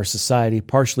breakdown in our society,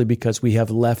 partially because we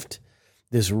have left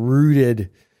this rooted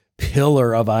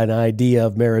pillar of an idea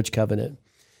of marriage covenant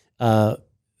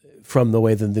from the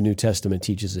way that the New Testament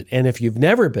teaches it. And if you've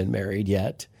never been married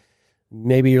yet,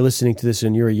 maybe you're listening to this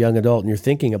and you're a young adult and you're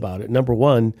thinking about it. Number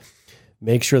one,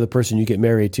 make sure the person you get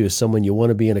married to is someone you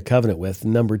want to be in a covenant with.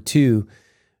 Number two,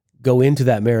 go into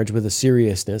that marriage with a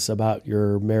seriousness about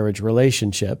your marriage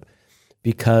relationship,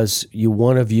 because you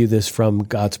want to view this from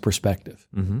God's perspective.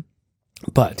 Mm-hmm.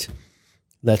 But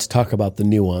let's talk about the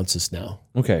nuances now.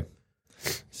 Okay.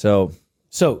 So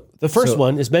the first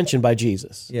one is mentioned by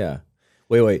Jesus. Yeah.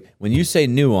 Wait. When you say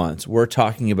nuance, we're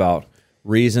talking about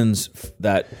reasons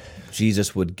that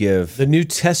Jesus would give. The New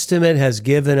Testament has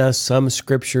given us some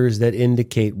scriptures that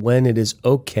indicate when it is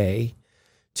okay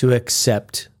to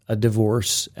accept a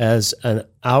divorce as an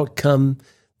outcome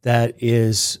that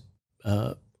is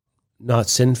not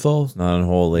sinful, not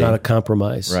unholy, not a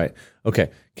compromise. Right. Okay.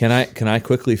 Can I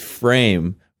quickly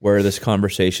frame where this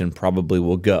conversation probably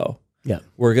will go? Yeah.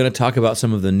 We're going to talk about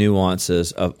some of the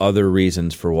nuances of other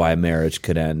reasons for why marriage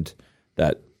could end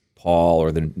that Paul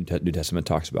or the New Testament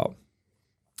talks about.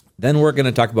 Then we're going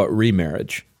to talk about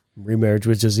remarriage. Remarriage,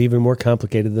 which is even more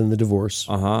complicated than the divorce.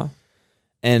 Uh-huh.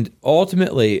 And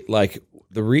ultimately, like,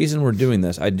 the reason we're doing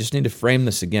this, I just need to frame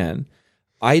this again.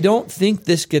 I don't think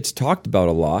this gets talked about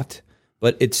a lot,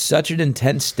 but it's such an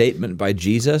intense statement by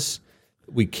Jesus.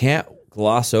 We can't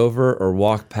gloss over or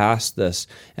walk past this.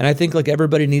 And I think, like,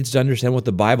 everybody needs to understand what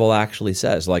the Bible actually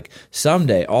says. Like,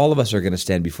 someday all of us are going to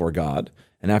stand before God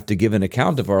and have to give an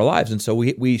account of our lives. And so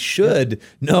we should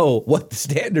know what the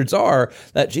standards are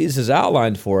that Jesus has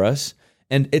outlined for us.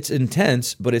 And it's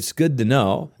intense, but it's good to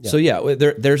know. Yeah. So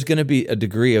there's going to be a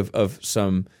degree of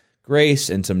some grace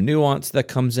and some nuance that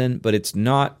comes in, but it's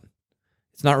not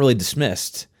really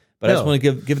dismissed. But I just want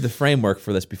to give the framework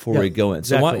for this before we go in.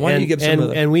 Exactly. So why don't you give some of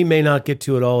the... And we may not get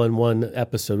to it all in one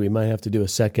episode. We might have to do a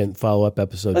second follow-up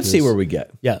episode. Let's see where we get.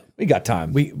 Yeah. We got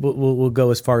time. We'll go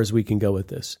as far as we can go with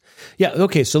this. Yeah,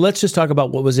 okay, so let's just talk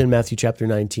about what was in Matthew chapter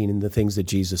 19 and the things that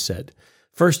Jesus said.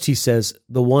 First, he says,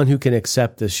 the one who can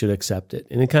accept this should accept it.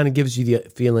 And it kind of gives you the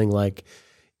feeling like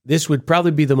this would probably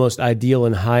be the most ideal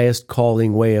and highest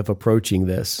calling way of approaching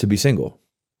this. To be single.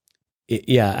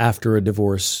 After a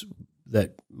divorce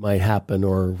that might happen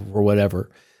or whatever.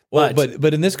 Well,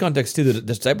 but in this context too, the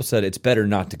disciple said it's better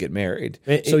not to get married.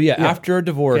 After a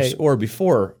divorce or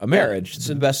before a marriage, it's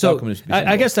the best outcome is to be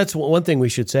single. I guess that's one thing we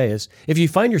should say is if you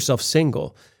find yourself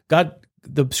single,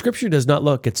 the scripture does not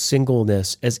look at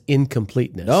singleness as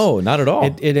incompleteness. No, not at all.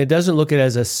 It doesn't look at it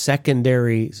as a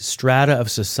secondary strata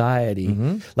of society,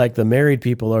 like the married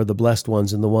people are the blessed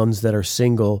ones and the ones that are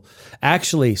single.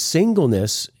 Actually,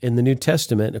 singleness in the New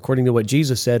Testament, according to what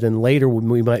Jesus said, and later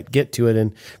we might get to it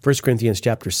in 1 Corinthians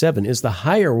chapter 7, is the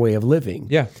higher way of living.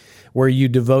 Yeah. Where you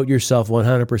devote yourself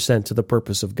 100% to the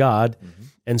purpose of God. Mm-hmm.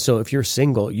 And so if you're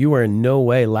single, you are in no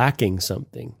way lacking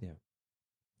something. Yeah.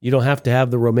 You don't have to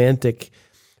have the romantic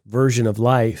version of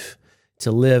life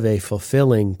to live a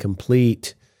fulfilling,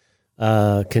 complete,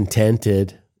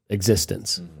 contented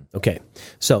existence. Mm-hmm. Okay,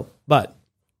 but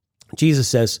Jesus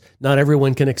says not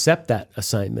everyone can accept that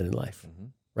assignment in life. Mm-hmm.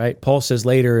 right? Paul says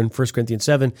later in 1 Corinthians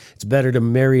 7, it's better to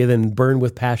marry than burn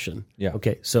with passion. Yeah.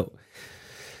 Okay, so,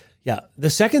 yeah. The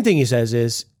second thing he says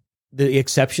is the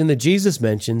exception that Jesus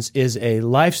mentions is a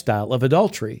lifestyle of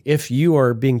adultery. If you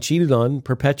are being cheated on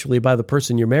perpetually by the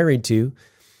person you're married to,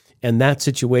 and that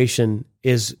situation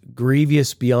is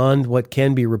grievous beyond what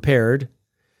can be repaired,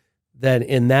 then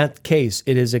in that case,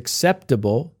 it is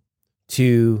acceptable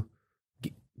to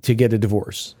get a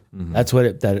divorce. Mm-hmm.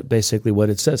 That's basically what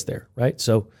it says there, right?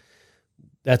 So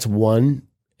that's one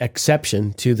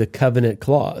exception to the covenant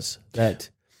clause, that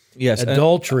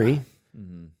adultery,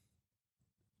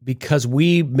 because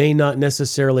we may not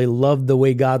necessarily love the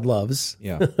way God loves,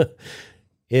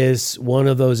 is one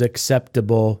of those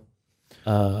acceptable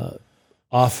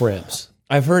off-ramps.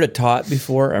 I've heard it taught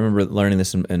before. I remember learning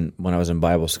this when I was in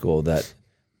Bible school, that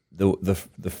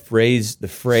the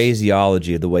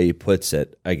phraseology of the way he puts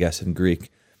it, I guess in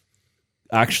Greek,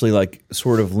 actually like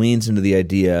sort of leans into the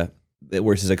idea that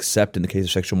where it says accept in the case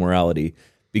of sexual morality,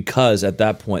 because at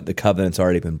that point the covenant's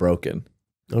already been broken.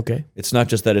 Okay. It's not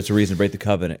just that it's a reason to break the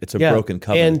covenant. It's a broken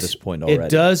covenant at this point already. It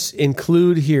does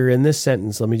include here in this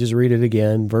sentence, let me just read it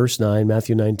again, verse 9,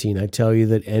 Matthew 19, I tell you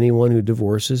that anyone who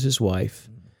divorces his wife,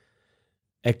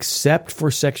 except for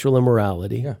sexual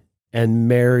immorality, and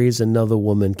marries another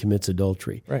woman commits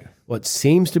adultery. Right. What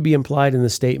seems to be implied in the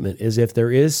statement is if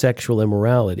there is sexual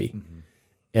immorality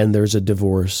and there's a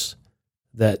divorce,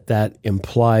 that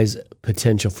implies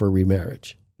potential for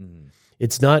remarriage.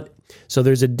 It's not... So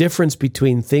there's a difference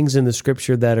between things in the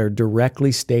Scripture that are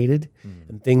directly stated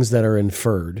and things that are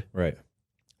inferred. Right.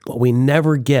 What we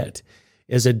never get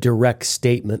is a direct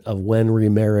statement of when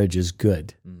remarriage is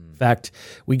good. In fact,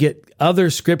 we get other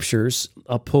scriptures.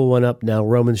 I'll pull one up now.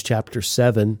 Romans chapter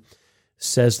 7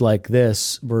 says like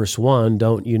this, verse 1,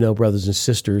 don't you know, brothers and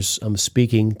sisters, I'm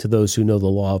speaking to those who know the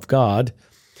law of God.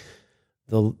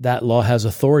 That law has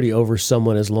authority over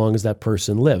someone as long as that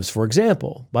person lives. For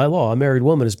example, by law, a married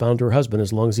woman is bound to her husband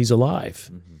as long as he's alive.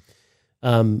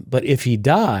 But if he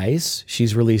dies,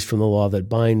 she's released from the law that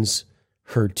binds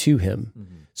her to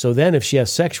him. So then if she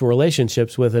has sexual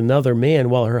relationships with another man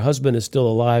while her husband is still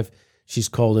alive, she's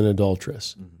called an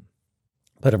adulteress.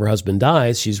 But if her husband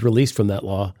dies, she's released from that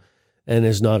law and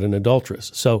is not an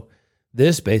adulteress. So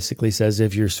this basically says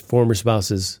if your former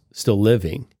spouse is still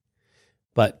living.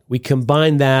 But we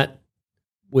combine that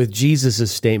with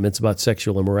Jesus' statements about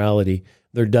sexual immorality,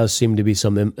 there does seem to be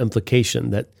some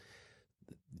implication that,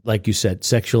 like you said,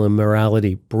 sexual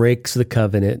immorality breaks the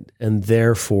covenant, and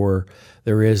therefore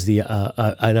there is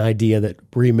an idea that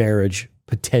remarriage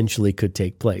potentially could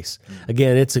take place.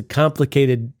 Again, it's a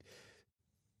complicated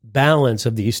balance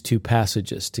of these two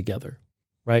passages together,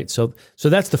 right? So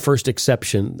that's the first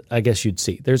exception, I guess you'd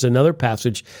see. There's another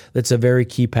passage that's a very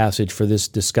key passage for this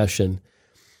discussion,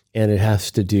 and it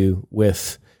has to do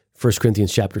with 1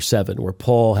 Corinthians chapter 7, where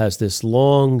Paul has this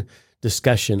long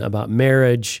discussion about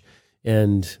marriage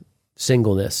and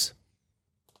singleness.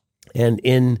 And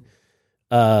in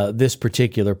this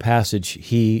particular passage,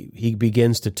 he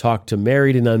begins to talk to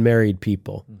married and unmarried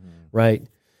people, right?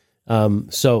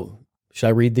 So should I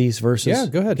read these verses? Yeah,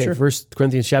 go ahead, sure. 1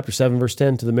 Corinthians chapter 7, verse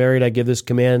 10, to the married I give this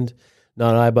command,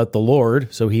 not I, but the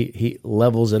Lord. So he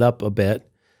levels it up a bit.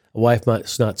 A wife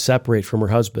must not separate from her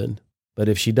husband, but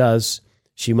if she does,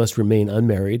 she must remain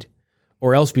unmarried,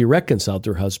 or else be reconciled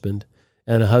to her husband,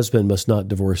 and a husband must not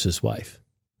divorce his wife.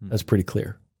 That's pretty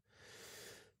clear.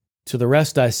 To the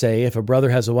rest I say, if a brother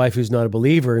has a wife who's not a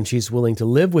believer and she's willing to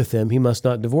live with him, he must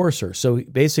not divorce her. So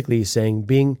basically he's saying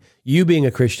being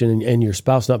a Christian and your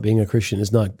spouse not being a Christian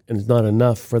is not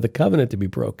enough for the covenant to be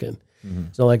broken.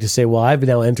 It's not like to say, well, I've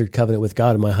now entered covenant with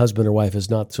God and my husband or wife is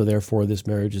not, so therefore this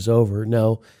marriage is over.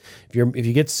 No, if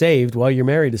you get saved while you're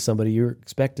married to somebody, you're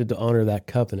expected to honor that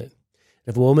covenant.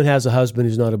 If a woman has a husband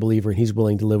who's not a believer and he's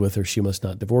willing to live with her, she must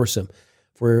not divorce him.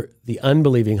 For the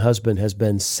unbelieving husband has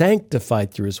been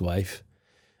sanctified through his wife,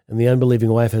 and the unbelieving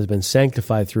wife has been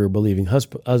sanctified through her believing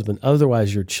husband.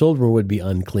 Otherwise, your children would be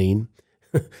unclean.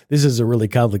 This is a really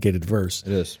complicated verse.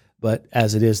 It is. But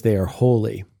as it is, they are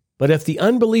holy. But if the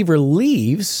unbeliever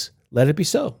leaves, let it be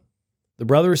so. The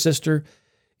brother or sister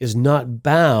is not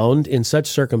bound in such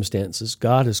circumstances.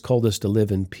 God has called us to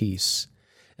live in peace.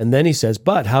 And then he says,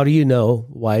 but how do you know,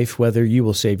 wife, whether you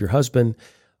will save your husband,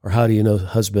 or how do you know,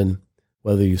 husband,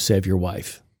 whether you save your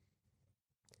wife?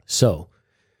 So,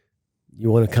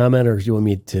 you want to comment, or do you want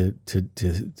me to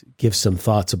give some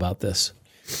thoughts about this?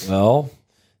 Well,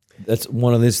 that's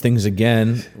one of these things,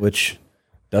 again, which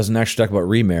doesn't actually talk about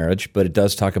remarriage, but it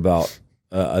does talk about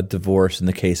a divorce in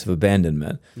the case of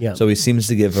abandonment. Yeah. So he seems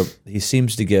to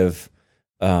give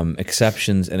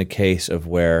exceptions in a case of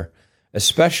where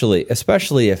Especially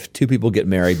if two people get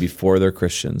married before they're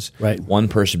Christians. Right. One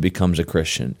person becomes a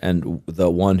Christian, and the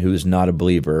one who's not a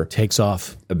believer takes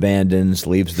off, abandons,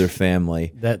 leaves their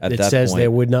family. It says they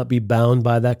would not be bound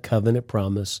by that covenant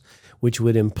promise, which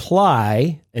would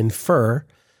infer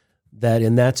that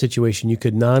in that situation you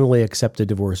could not only accept a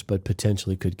divorce, but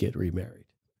potentially could get remarried.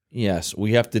 Yes,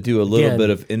 we have to do a little bit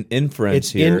of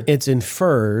inference here. It's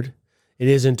inferred. It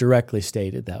isn't directly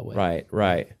stated that way.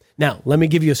 Right. Now, let me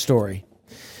give you a story.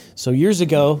 So years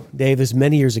ago, Dave, this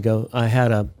many years ago, I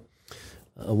had a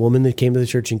woman that came to the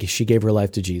church and she gave her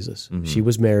life to Jesus. Mm-hmm. She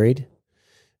was married.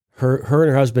 Her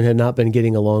and her husband had not been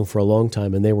getting along for a long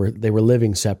time, and they were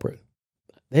living separate.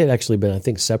 They had actually been, I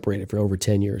think, separated for over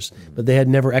 10 years, but they had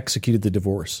never executed the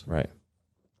divorce. Right.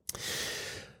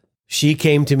 She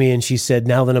came to me and she said,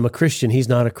 now that I'm a Christian, he's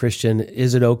not a Christian,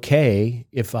 is it okay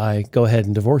if I go ahead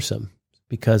and divorce him?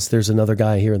 Because there's another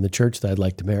guy here in the church that I'd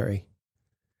like to marry.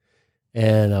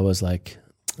 And I was like,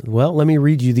 well, let me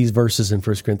read you these verses in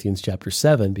 1 Corinthians chapter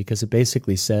 7, because it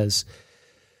basically says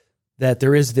that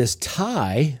there is this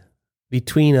tie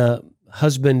between a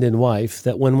husband and wife,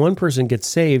 that when one person gets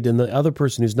saved and the other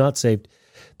person who's not saved,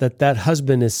 that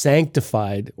husband is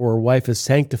sanctified or wife is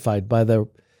sanctified by the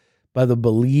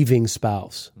believing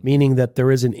spouse, meaning that there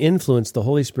is an influence the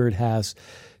Holy Spirit has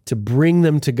to bring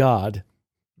them to God.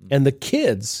 And the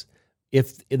kids,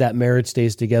 if that marriage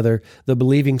stays together, the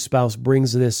believing spouse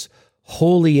brings this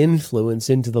holy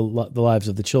influence into the lives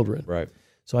of the children. Right.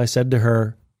 So I said to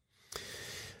her,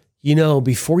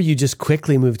 before you just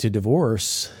quickly move to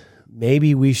divorce,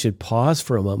 maybe we should pause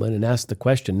for a moment and ask the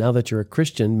question, now that you're a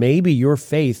Christian, maybe your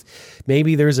faith,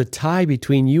 maybe there's a tie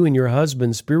between you and your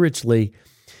husband spiritually,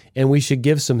 and we should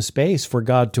give some space for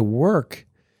God to work,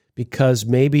 because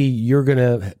maybe you're going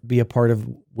to be a part of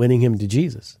winning him to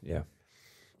Jesus. Yeah.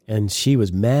 And she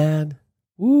was mad.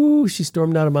 Ooh, she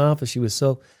stormed out of my office. She was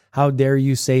so, how dare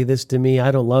you say this to me?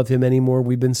 I don't love him anymore.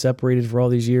 We've been separated for all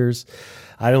these years.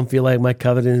 I don't feel like my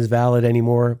covenant is valid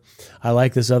anymore. I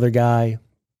like this other guy.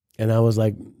 And I was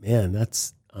like, man,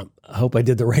 I hope I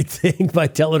did the right thing by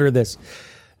telling her this.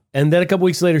 And then a couple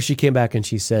weeks later, she came back and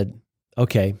she said,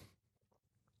 okay,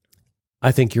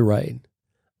 I think you're right.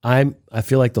 I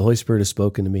feel like the Holy Spirit has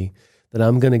spoken to me that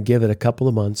I'm going to give it a couple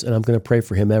of months, and I'm going to pray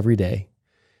for him every day.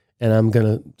 And I'm going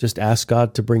to just ask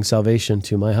God to bring salvation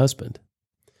to my husband.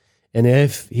 And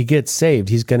if he gets saved,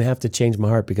 he's going to have to change my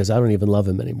heart, because I don't even love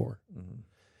him anymore. Mm-hmm.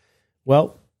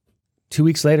 Well, 2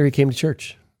 weeks later, he came to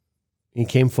church. He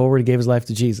came forward and gave his life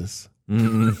to Jesus.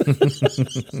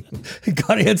 Mm-hmm.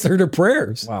 God answered her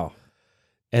prayers. Wow.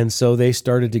 And so they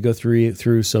started to go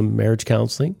through some marriage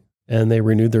counseling. And they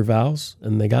renewed their vows,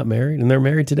 and they got married, and they're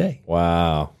married today.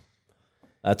 Wow.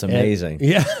 That's amazing.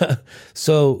 Yeah.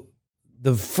 So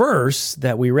the verse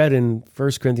that we read in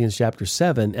 1 Corinthians chapter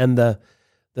 7, and the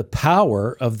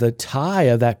power of the tie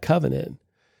of that covenant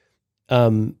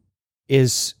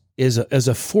is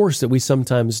a force that we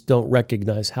sometimes don't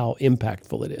recognize how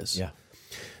impactful it is. Yeah.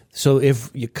 So if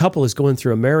your couple is going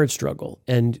through a marriage struggle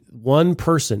and one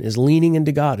person is leaning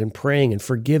into God and praying and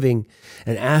forgiving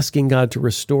and asking God to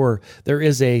restore, there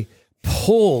is a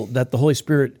pull that the Holy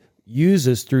Spirit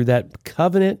uses through that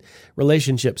covenant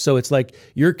relationship. So it's like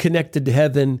you're connected to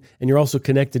heaven and you're also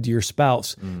connected to your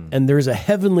spouse. And there's a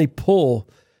heavenly pull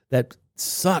that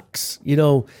sucks,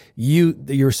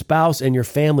 your spouse and your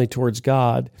family towards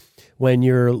God when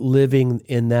you're living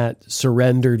in that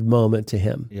surrendered moment to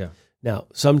him. Yeah. Now,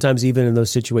 sometimes even in those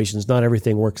situations, not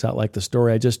everything works out like the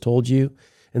story I just told you.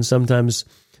 And sometimes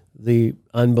the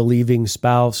unbelieving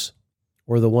spouse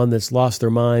or the one that's lost their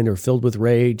mind or filled with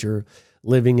rage or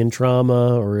living in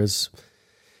trauma or is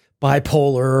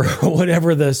bipolar or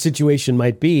whatever the situation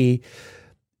might be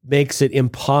makes it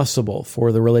impossible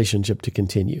for the relationship to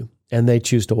continue. And they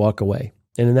choose to walk away.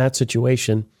 And in that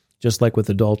situation, just like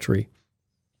with adultery,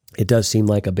 it does seem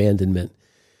like abandonment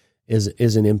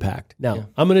is an impact. Now, yeah.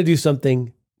 I'm going to do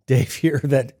something, Dave, here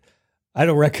that I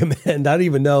don't recommend. I don't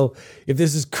even know if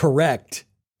this is correct.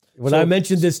 When I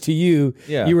mentioned this to you,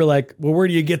 you were like, well, where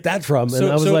do you get that from? And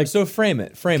I was like, so frame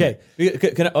it. Why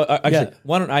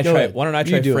don't I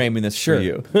try framing this for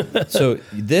you? So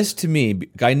this to me,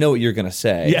 I know what you're going to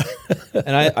say. Yeah.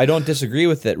 And I don't disagree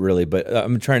with it really, but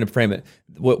I'm trying to frame it.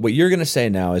 What you're going to say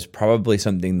now is probably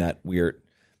something that we're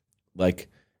like,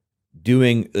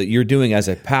 you're doing as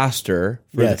a pastor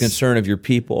for the concern of your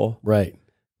people. Right.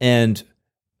 And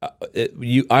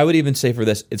I would even say for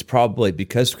this, it's probably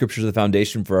because Scripture is the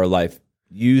foundation for our life.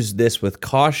 Use this with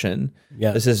caution.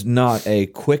 Yeah. This is not a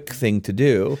quick thing to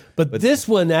do. But this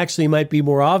one actually might be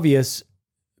more obvious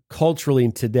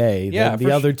culturally today than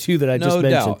the other two that I just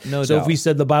mentioned. No doubt. If we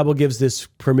said the Bible gives this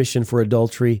permission for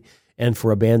adultery, and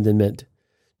for abandonment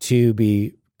to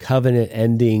be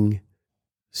covenant-ending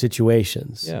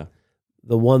situations. Yeah.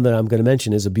 The one that I'm going to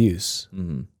mention is abuse.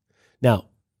 Mm-hmm. Now,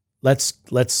 let's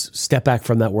step back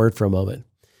from that word for a moment.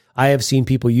 I have seen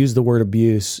people use the word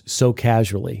abuse so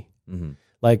casually,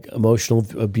 like emotional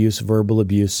abuse, verbal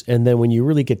abuse, and then when you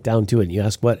really get down to it, and you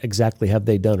ask what exactly have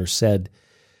they done or said,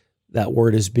 that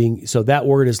word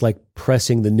is like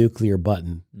pressing the nuclear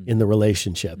button in the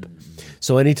relationship.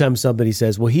 So anytime somebody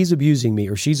says, well, he's abusing me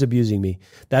or she's abusing me,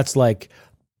 that's like,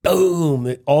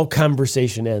 boom, all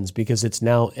conversation ends because it's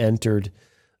now entered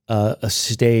a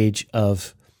stage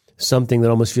of something that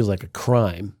almost feels like a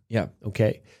crime. Yeah.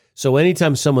 Okay. So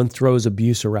anytime someone throws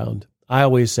abuse around, I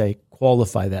always say,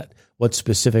 qualify that. What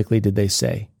specifically did they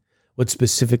say? What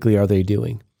specifically are they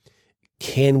doing?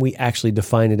 Can we actually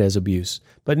define it as abuse?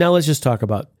 But now let's just talk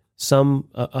about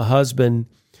a husband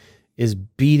is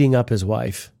beating up his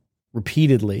wife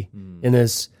repeatedly and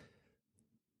is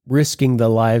risking the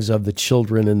lives of the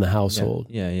children in the household.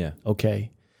 Yeah.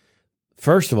 Okay.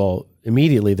 First of all,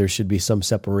 immediately there should be some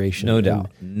separation. No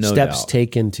doubt. Steps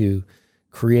taken to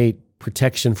create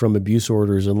protection from abuse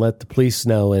orders and let the police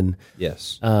know. And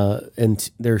yes.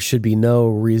 And there should be no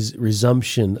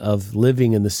resumption of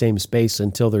living in the same space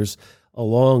until there's a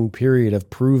long period of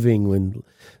proving when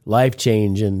life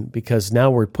change, and because now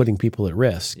we're putting people at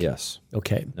risk. Yes.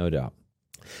 Okay. No doubt.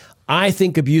 I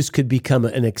think abuse could become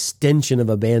an extension of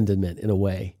abandonment in a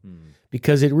way,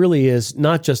 because it really is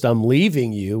not just I'm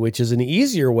leaving you, which is an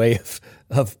easier way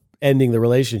of ending the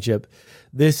relationship.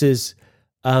 This is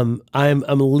I'm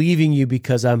leaving you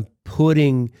because I'm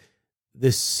putting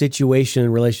this situation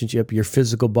and relationship, your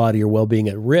physical body, your well-being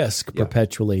at risk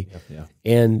perpetually. Yeah.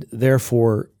 And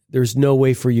therefore there's no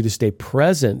way for you to stay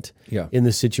present in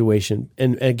the situation.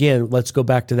 And again, let's go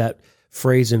back to that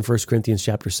phrase in 1 Corinthians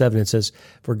chapter 7. It says,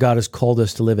 for God has called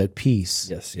us to live at peace.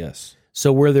 Yes.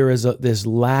 So where there is this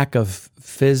lack of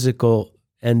physical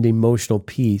and emotional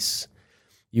peace,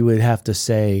 you would have to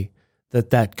say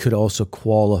that could also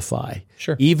qualify.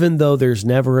 Sure. Even though there's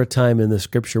never a time in the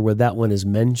scripture where that one is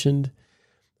mentioned,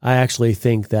 I actually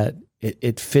think that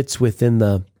it fits within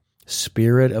the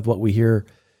spirit of what we hear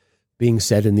being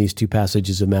said in these two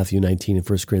passages of Matthew 19 and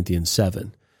 1 Corinthians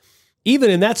 7.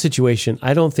 Even in that situation,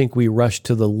 I don't think we rush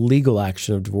to the legal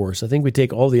action of divorce. I think we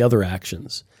take all the other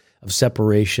actions of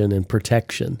separation and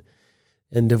protection,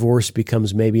 and divorce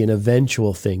becomes maybe an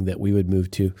eventual thing that we would move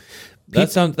to.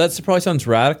 That probably sounds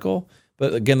radical,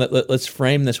 but again, let's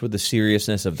frame this with the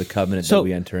seriousness of the covenant that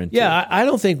we enter into. Yeah, I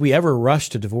don't think we ever rush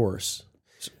to divorce.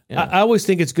 Yeah. I always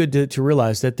think it's good to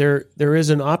realize that there is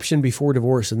an option before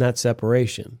divorce, and that's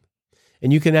separation.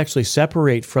 And you can actually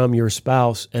separate from your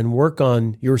spouse and work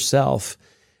on yourself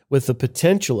with the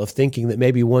potential of thinking that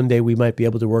maybe one day we might be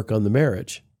able to work on the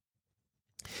marriage.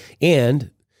 And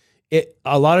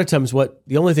a lot of times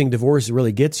the only thing divorce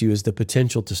really gets you is the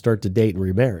potential to start to date and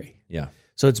remarry. Yeah.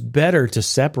 So it's better to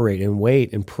separate and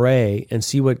wait and pray and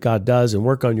see what God does and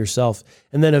work on yourself.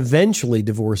 And then eventually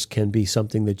divorce can be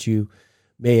something that you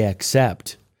may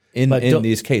accept. In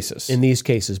these cases. In these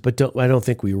cases. But I don't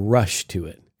think we rush to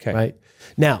it. Okay. Right?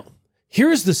 Now,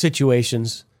 here's the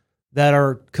situations that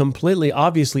are completely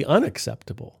obviously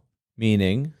unacceptable.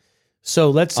 Meaning?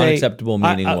 So let's say... Unacceptable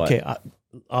meaning what? Okay,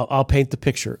 I'll paint the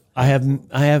picture. I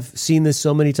have seen this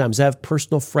so many times. I have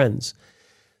personal friends,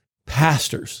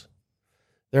 pastors.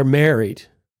 They're married.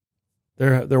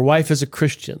 Their wife is a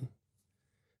Christian.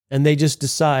 And they just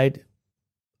decide,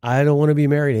 I don't want to be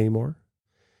married anymore.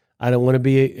 I don't want to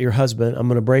be your husband. I'm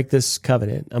going to break this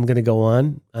covenant. I'm going to go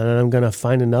on and I'm going to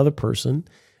find another person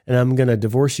and I'm going to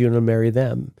divorce you and I'll marry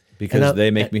them. Because they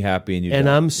make me happy and you don't.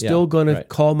 I'm still going to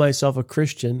call myself a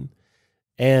Christian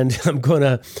and I'm going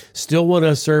to still want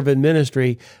to serve in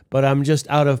ministry, but I'm just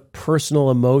out of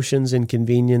personal emotions and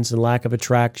convenience and lack of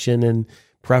attraction and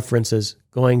preferences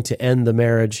going to end the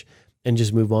marriage and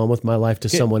just move on with my life to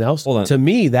someone else. To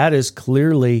me, that is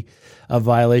clearly a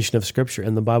violation of Scripture,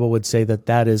 and the Bible would say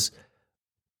that is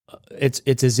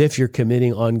it's as if you're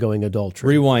committing ongoing adultery.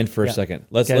 Rewind for a second.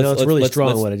 Let's really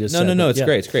strong what I just said. No, it's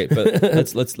great. It's great. But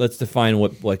let's define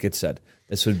what it said.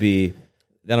 This would be,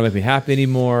 that don't make me happy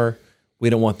anymore. We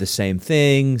don't want the same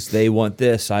things. They want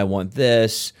this. I want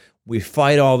this. We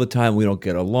fight all the time. We don't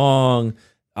get along.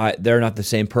 They're not the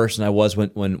same person I was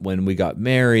when we got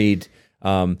married.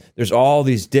 There's all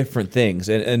these different things,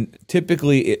 and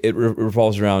typically it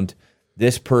revolves around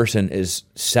this person is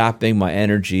sapping my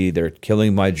energy. They're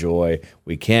killing my joy.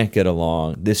 We can't get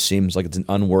along. This seems like it's an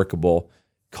unworkable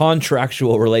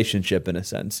contractual relationship in a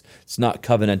sense. It's not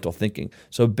covenantal thinking.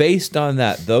 So based on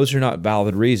that, those are not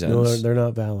valid reasons. No, they're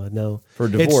not valid. No, for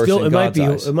divorce. It might be.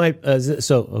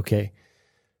 Okay.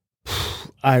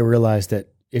 I realize that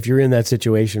if you're in that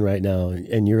situation right now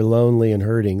and you're lonely and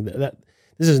hurting, that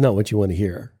this is not what you want to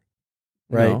hear,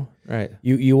 right? No, right.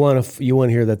 You want to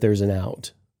hear that there's an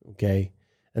out, okay?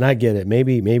 And I get it.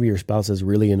 Maybe your spouse is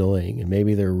really annoying, and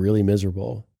maybe they're really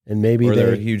miserable, and maybe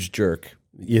they're a huge jerk.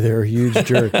 Yeah, they're a huge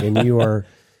jerk, and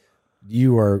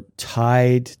you are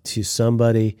tied to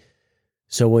somebody.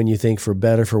 So when you think for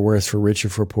better, for worse, for richer,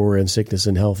 for poorer, in sickness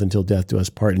and health until death do us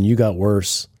part, and you got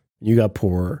worse, and you got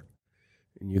poorer,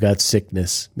 and you got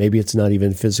sickness. Maybe it's not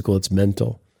even physical, it's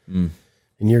mental. And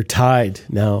you're tied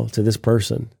now to this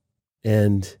person.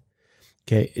 And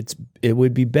okay, it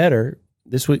would be better.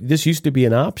 This used to be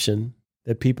an option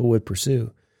that people would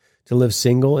pursue, to live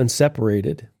single and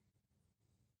separated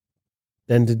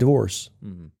than to divorce.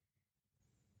 Mm-hmm.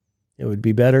 It would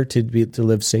be better to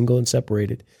live single and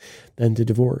separated than to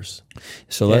divorce.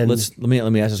 So let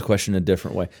me ask this question a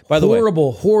different way. By the way,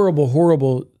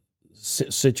 horrible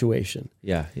situation.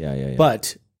 Yeah.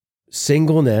 But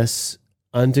singleness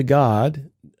unto God,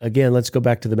 again, let's go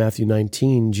back to the Matthew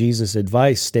 19, Jesus'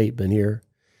 advice statement here,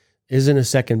 isn't a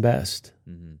second best.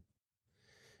 Mm-hmm.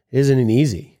 It isn't an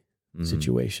easy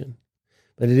situation,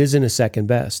 but it isn't a second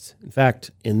best. In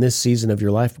fact, in this season of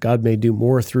your life, God may do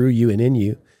more through you and in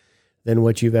you than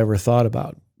what you've ever thought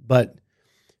about. But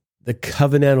the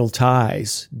covenantal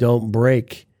ties don't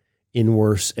break in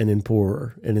worse and in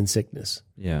poorer and in sickness.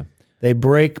 Yeah. They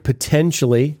break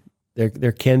potentially.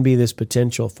 There can be this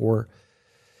potential for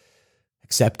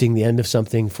accepting the end of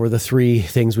something for the three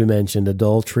things we mentioned: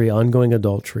 adultery, ongoing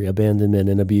adultery, abandonment,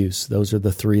 and abuse. Those are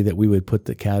the three that we would put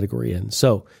the category in.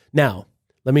 So now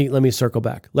let me circle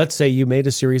back. Let's say you made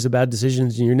a series of bad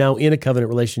decisions and you're now in a covenant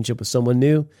relationship with someone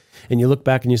new, and you look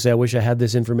back and you say, I wish I had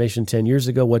this information 10 years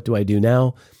ago. What do I do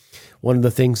now? One of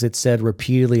the things that's said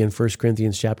repeatedly in 1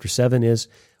 Corinthians chapter 7 is,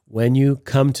 when you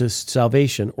come to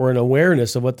salvation or an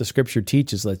awareness of what the scripture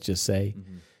teaches, let's just say,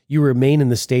 you remain in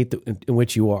the state in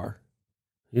which you are.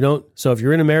 You don't. So if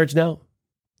you're in a marriage now,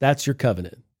 that's your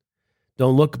covenant.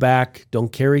 Don't look back.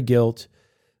 Don't carry guilt.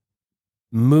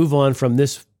 Move on from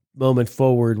this moment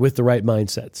forward with the right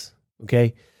mindsets.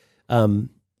 Okay. And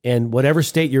whatever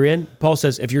state you're in, Paul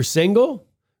says, if you're single,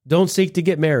 don't seek to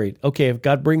get married. Okay. If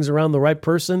God brings around the right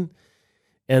person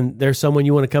and there's someone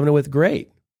you want to covenant with, great.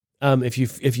 If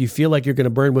you feel like you're going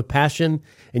to burn with passion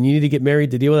and you need to get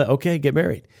married to deal with that, okay, get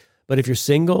married. But if you're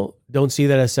single, don't see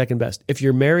that as second best. If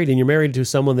you're married and you're married to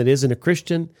someone that isn't a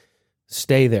Christian,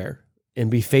 stay there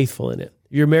and be faithful in it.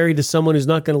 If you're married to someone who's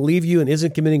not going to leave you and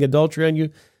isn't committing adultery on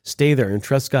you, stay there and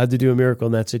trust God to do a miracle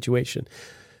in that situation.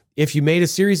 If you made a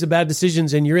series of bad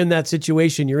decisions and you're in that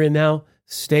situation you're in now,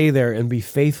 stay there and be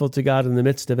faithful to God in the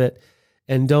midst of it.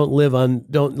 And don't live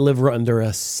under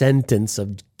a sentence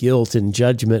of guilt and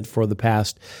judgment for the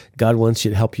past. God wants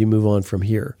you to help you move on from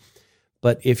here.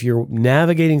 But if you're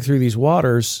navigating through these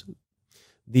waters,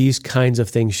 these kinds of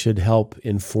things should help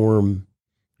inform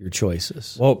your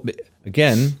choices. Well,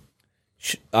 again,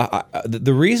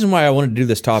 the reason why I want to do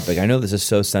this topic, I know this is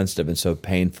so sensitive and so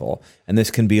painful, and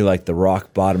this can be like the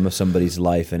rock bottom of somebody's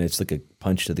life, and it's like a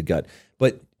punch to the gut.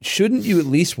 But shouldn't you at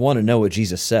least want to know what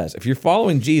Jesus says? If you're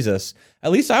following Jesus, at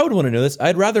least I would want to know this.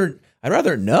 I'd rather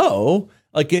know.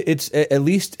 Like it's at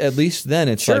least then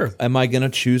it's sure. Like, am I going to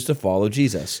choose to follow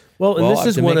Jesus? Well, and this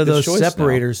is one of those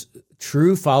separators. Now.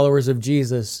 True followers of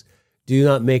Jesus do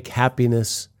not make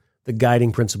happiness the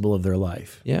guiding principle of their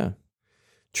life. Yeah.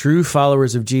 True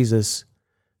followers of Jesus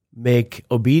make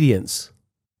obedience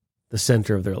the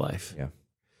center of their life. Yeah.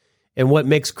 And what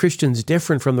makes Christians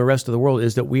different from the rest of the world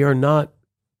is that we are not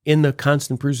in the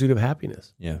constant pursuit of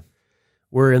happiness. Yeah.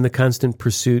 We're in the constant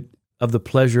pursuit of the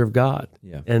pleasure of God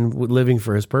and living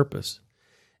for his purpose,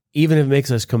 even if it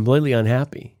makes us completely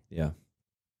unhappy. Yeah.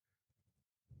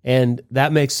 And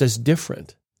that makes us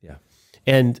different. Yeah.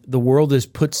 And the world has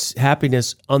put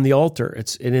happiness on the altar.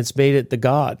 It's made it the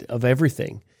God of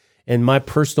everything. And my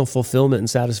personal fulfillment and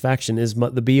satisfaction is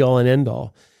the be all and end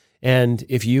all. And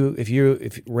if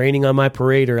raining on my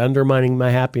parade or undermining my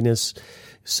happiness,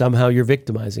 somehow you're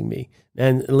victimizing me.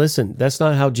 And listen, that's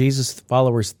not how Jesus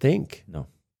followers think. No.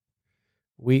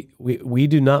 We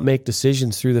do not make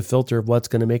decisions through the filter of what's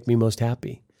going to make me most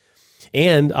happy.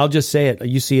 And I'll just say it.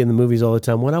 You see in the movies all the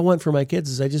time. What I want for my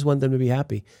kids is I just want them to be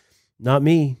happy. Not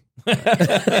me.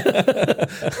 I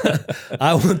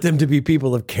want them to be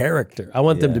people of character. I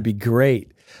want them to be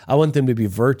great. I want them to be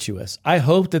virtuous. I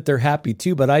hope that they're happy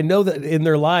too, but I know that in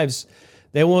their lives,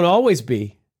 they won't always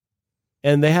be.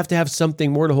 And they have to have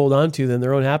something more to hold on to than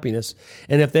their own happiness.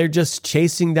 And if they're just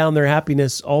chasing down their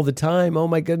happiness all the time, oh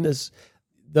my goodness,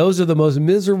 those are the most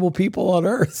miserable people on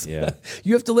earth. Yeah.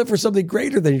 You have to live for something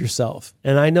greater than yourself.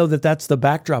 And I know that that's the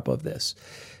backdrop of this.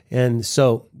 And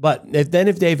so, but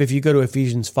if you go to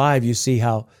Ephesians 5, you see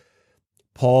how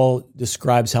Paul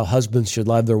describes how husbands should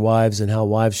love their wives and how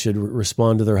wives should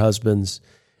respond to their husbands.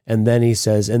 And then he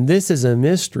says, and this is a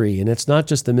mystery, and it's not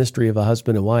just the mystery of a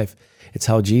husband and wife, it's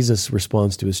how Jesus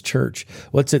responds to his church.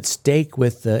 What's at stake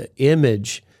with the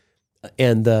image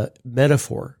and the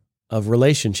metaphor of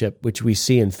relationship, which we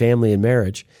see in family and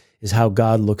marriage, is how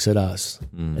God looks at us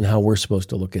and how we're supposed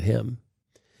to look at him.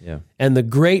 Yeah. And the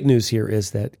great news here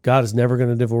is that God is never going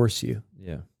to divorce you.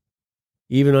 Yeah.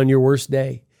 Even on your worst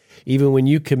day, even when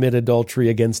you commit adultery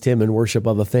against him and worship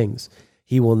other things,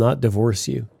 he will not divorce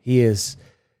you. He is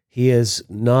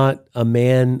not a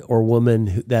man or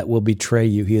woman that will betray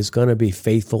you. He is going to be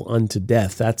faithful unto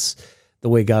death. That's the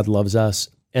way God loves us.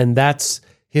 And that's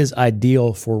his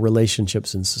ideal for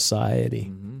relationships in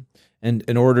society. Mm-hmm. And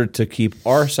in order to keep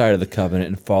our side of the covenant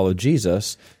and follow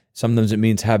Jesus, sometimes it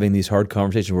means having these hard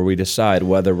conversations where we decide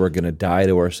whether we're going to die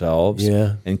to ourselves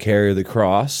and carry the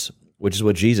cross, which is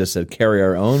what Jesus said, carry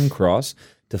our own cross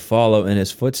to follow in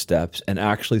his footsteps and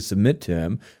actually submit to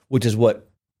him, which is what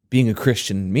being a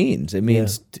Christian means. It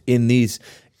means in these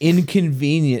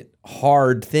inconvenient,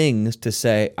 hard things to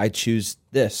say, I choose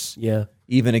this,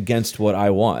 even against what I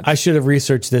want. I should have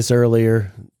researched this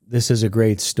earlier. This is a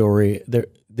great story.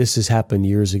 This has happened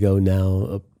years ago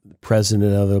now. A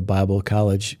president of a Bible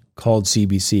college called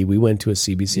CBC. We went to a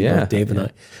CBC, both Dave and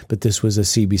I, but this was a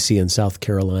CBC in South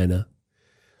Carolina.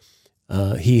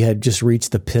 He had just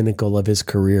reached the pinnacle of his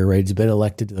career, right? He's been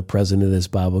elected to the president of this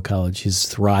Bible college. He's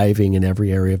thriving in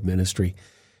every area of ministry.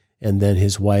 And then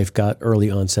his wife got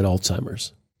early onset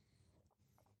Alzheimer's.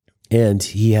 And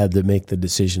he had to make the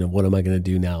decision of what am I going to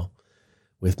do now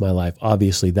with my life?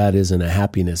 Obviously, that isn't a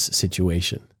happiness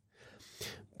situation.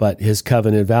 But his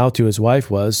covenant vow to his wife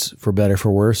was, for better,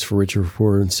 for worse, for richer, for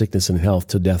poorer, in sickness and health,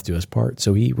 till death do us part.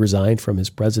 So he resigned from his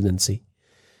presidency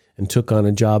and took on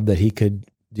a job that he could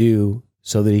do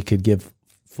so that he could give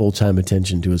full-time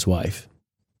attention to his wife.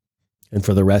 And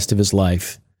for the rest of his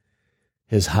life,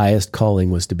 his highest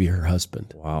calling was to be her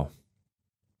husband. Wow.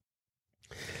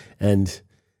 And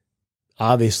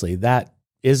obviously that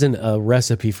isn't a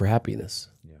recipe for happiness.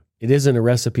 It isn't a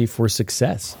recipe for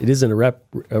success. It isn't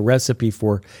a recipe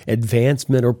for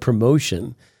advancement or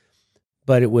promotion,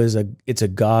 but it's a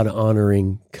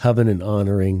God-honoring,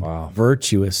 covenant-honoring,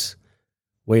 virtuous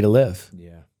way to live.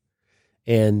 Yeah.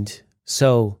 And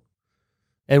so,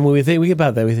 and when we think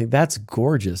about that, we think that's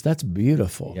gorgeous. That's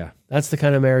beautiful. Yeah. That's the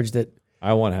kind of marriage that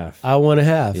I want to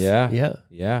have. Yeah. Yeah.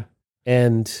 Yeah.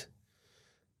 And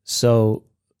so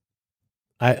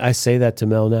I say that to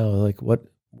Mel now, like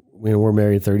we're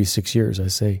married 36 years. I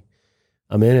say,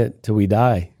 I'm in it till we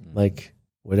die. Like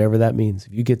whatever that means.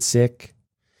 If you get sick,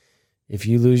 if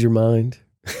you lose your mind,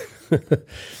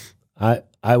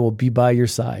 I will be by your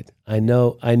side. I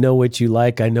know what you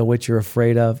like. I know what you're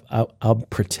afraid of. I'll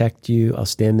protect you. I'll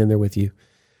stand in there with you.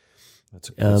 That's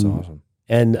awesome.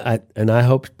 And I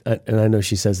hope, and I know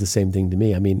she says the same thing to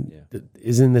me. I mean,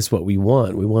 isn't this what we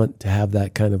want? We want to have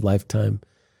that kind of lifetime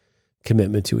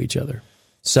commitment to each other.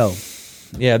 So,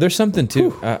 yeah, there's something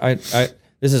too.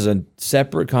 This is a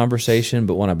separate conversation,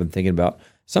 but one I've been thinking about.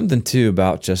 Something too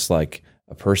about just like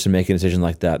a person making a decision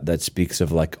like that speaks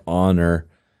of like honor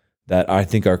that I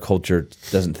think our culture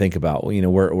doesn't think about. You know,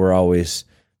 we're always,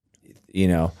 you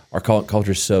know, our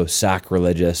culture is so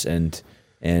sacrilegious and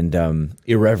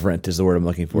irreverent is the word I'm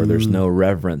looking for. There's no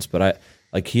reverence, but I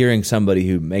like hearing somebody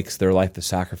who makes their life a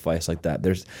sacrifice like that.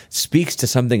 Speaks to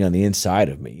something on the inside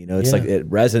of me. You know, it's like it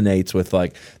resonates with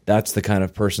like that's the kind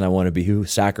of person I want to be, who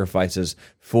sacrifices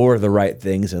for the right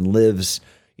things and lives,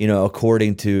 you know,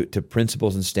 according to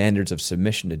principles and standards of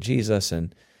submission to Jesus.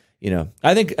 And you know,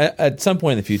 I think at some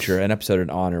point in the future, an episode on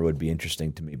honor would be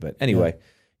interesting to me. But anyway,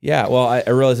 well, I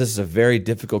realize this is a very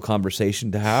difficult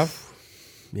conversation to have.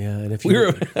 Yeah, and if we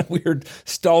were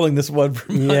stalling this one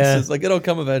for months, it's like it'll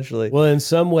come eventually. Well, in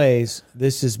some ways,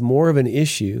 this is more of an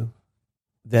issue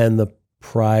than the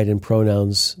pride and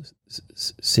pronouns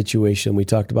situation we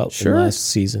talked about in last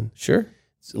season. Sure,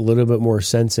 it's a little bit more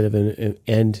sensitive,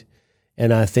 and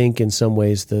I think in some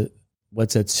ways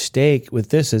what's at stake with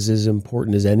this is as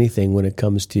important as anything when it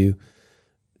comes to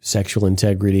sexual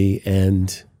integrity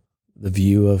and the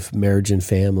view of marriage and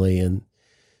family. And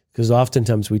because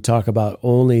oftentimes we talk about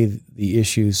only the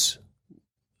issues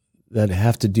that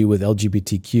have to do with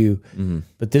LGBTQ,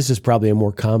 but this is probably a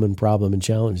more common problem and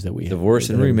challenge that we have. Divorce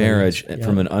and remarriage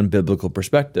from an unbiblical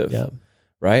perspective,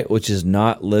 right? Which is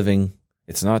not living,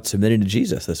 it's not submitting to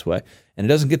Jesus this way. And it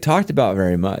doesn't get talked about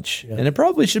very much. And it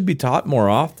probably should be taught more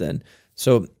often.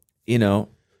 So, you know,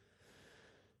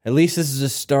 At least this is a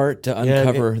start to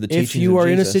uncover the teachings of Jesus. If you are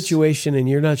in a situation and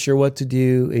you're not sure what to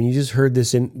do, and you just heard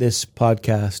this in this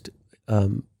podcast,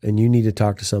 and you need to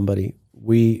talk to somebody,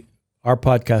 our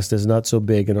podcast is not so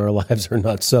big and our lives are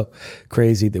not so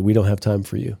crazy that we don't have time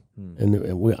for you.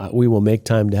 And we will make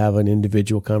time to have an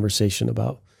individual conversation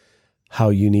about how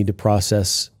you need to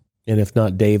process. And if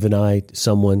not Dave and I,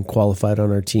 someone qualified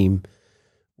on our team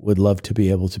would love to be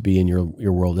able to be in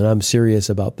your world. And I'm serious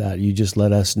about that. You just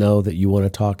let us know that you want to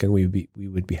talk, and we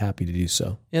would be happy to do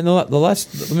so. And let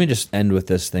me just end with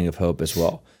this thing of hope as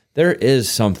well. There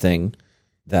is something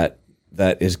that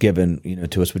is given,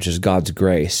 to us, which is God's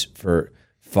grace for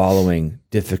following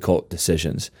difficult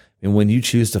decisions. And when you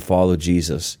choose to follow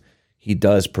Jesus, He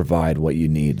does provide what you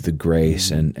need, the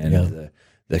grace and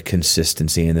the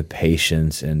consistency and the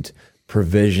patience and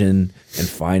provision and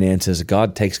finances.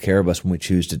 God takes care of us when we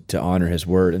choose to honor His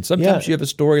word. And sometimes you have a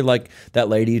story like that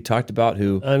lady you talked about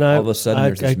who all of a sudden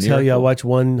there's this miracle. I tell you, I watched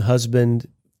one husband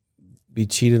be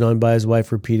cheated on by his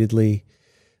wife repeatedly.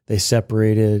 They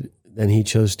separated, then he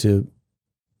chose to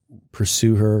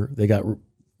pursue her. They got,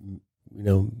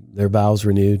 their vows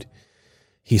renewed.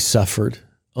 He suffered.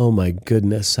 Oh my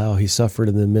goodness, how he suffered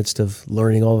in the midst of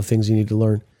learning all the things you need to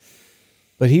learn.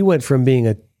 But he went from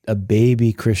being a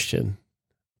baby Christian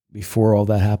before all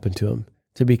that happened to him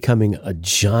to becoming a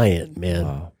giant man.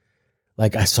 Wow.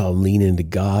 Like, I saw him lean into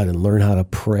God and learn how to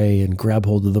pray and grab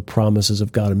hold of the promises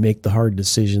of God and make the hard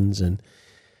decisions. And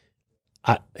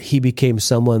he became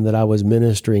someone that I was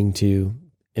ministering to,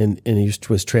 and he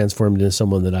was transformed into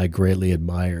someone that I greatly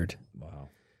admired. Wow.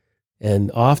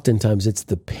 And oftentimes it's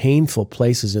the painful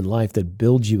places in life that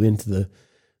build you into the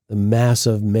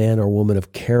massive man or woman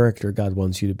of character God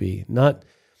wants you to be. Not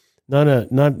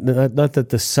that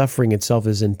the suffering itself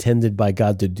is intended by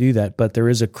God to do that, but there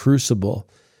is a crucible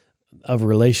of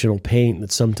relational pain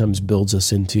that sometimes builds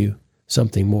us into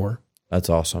something more. That's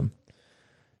awesome.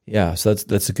 Yeah, so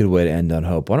that's a good way to end on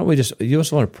hope. Why don't you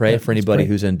also want to pray for anybody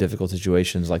who's in difficult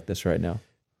situations like this right now?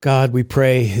 God, we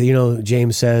pray,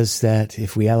 James says that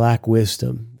if we lack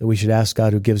wisdom, that we should ask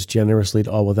God, who gives generously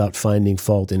to all without finding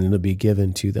fault, and it'll be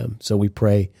given to them. So we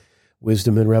pray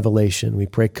wisdom and revelation. We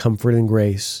pray comfort and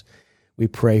grace. We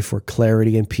pray for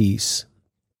clarity and peace.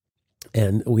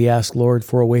 And we ask, Lord,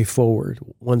 for a way forward,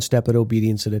 one step of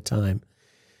obedience at a time.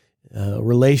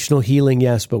 Relational healing,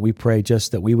 yes, but we pray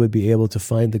just that we would be able to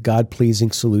find the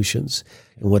God-pleasing solutions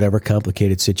in whatever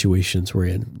complicated situations we're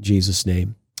in. In Jesus'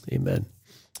 name, amen.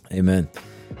 Amen.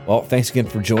 Well, thanks again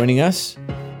for joining us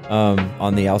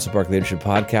on the Allison Park Leadership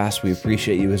Podcast. We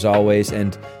appreciate you as always.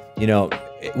 And,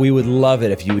 we would love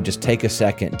it if you would just take a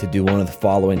second to do one of the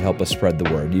following to help us spread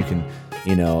the word. You can,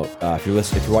 if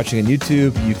you're watching on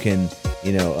YouTube, you can,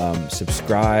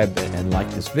 subscribe and like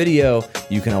this video.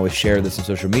 You can always share this on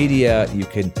social media. You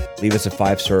can leave us a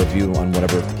 5-star review on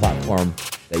whatever platform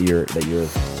that you're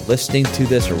listening to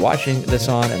this or watching this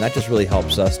on. And that just really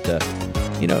helps us to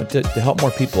help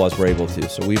more people as we're able to.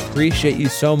 So we appreciate you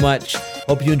so much.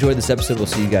 Hope you enjoyed this episode. We'll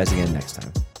see you guys again next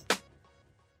time.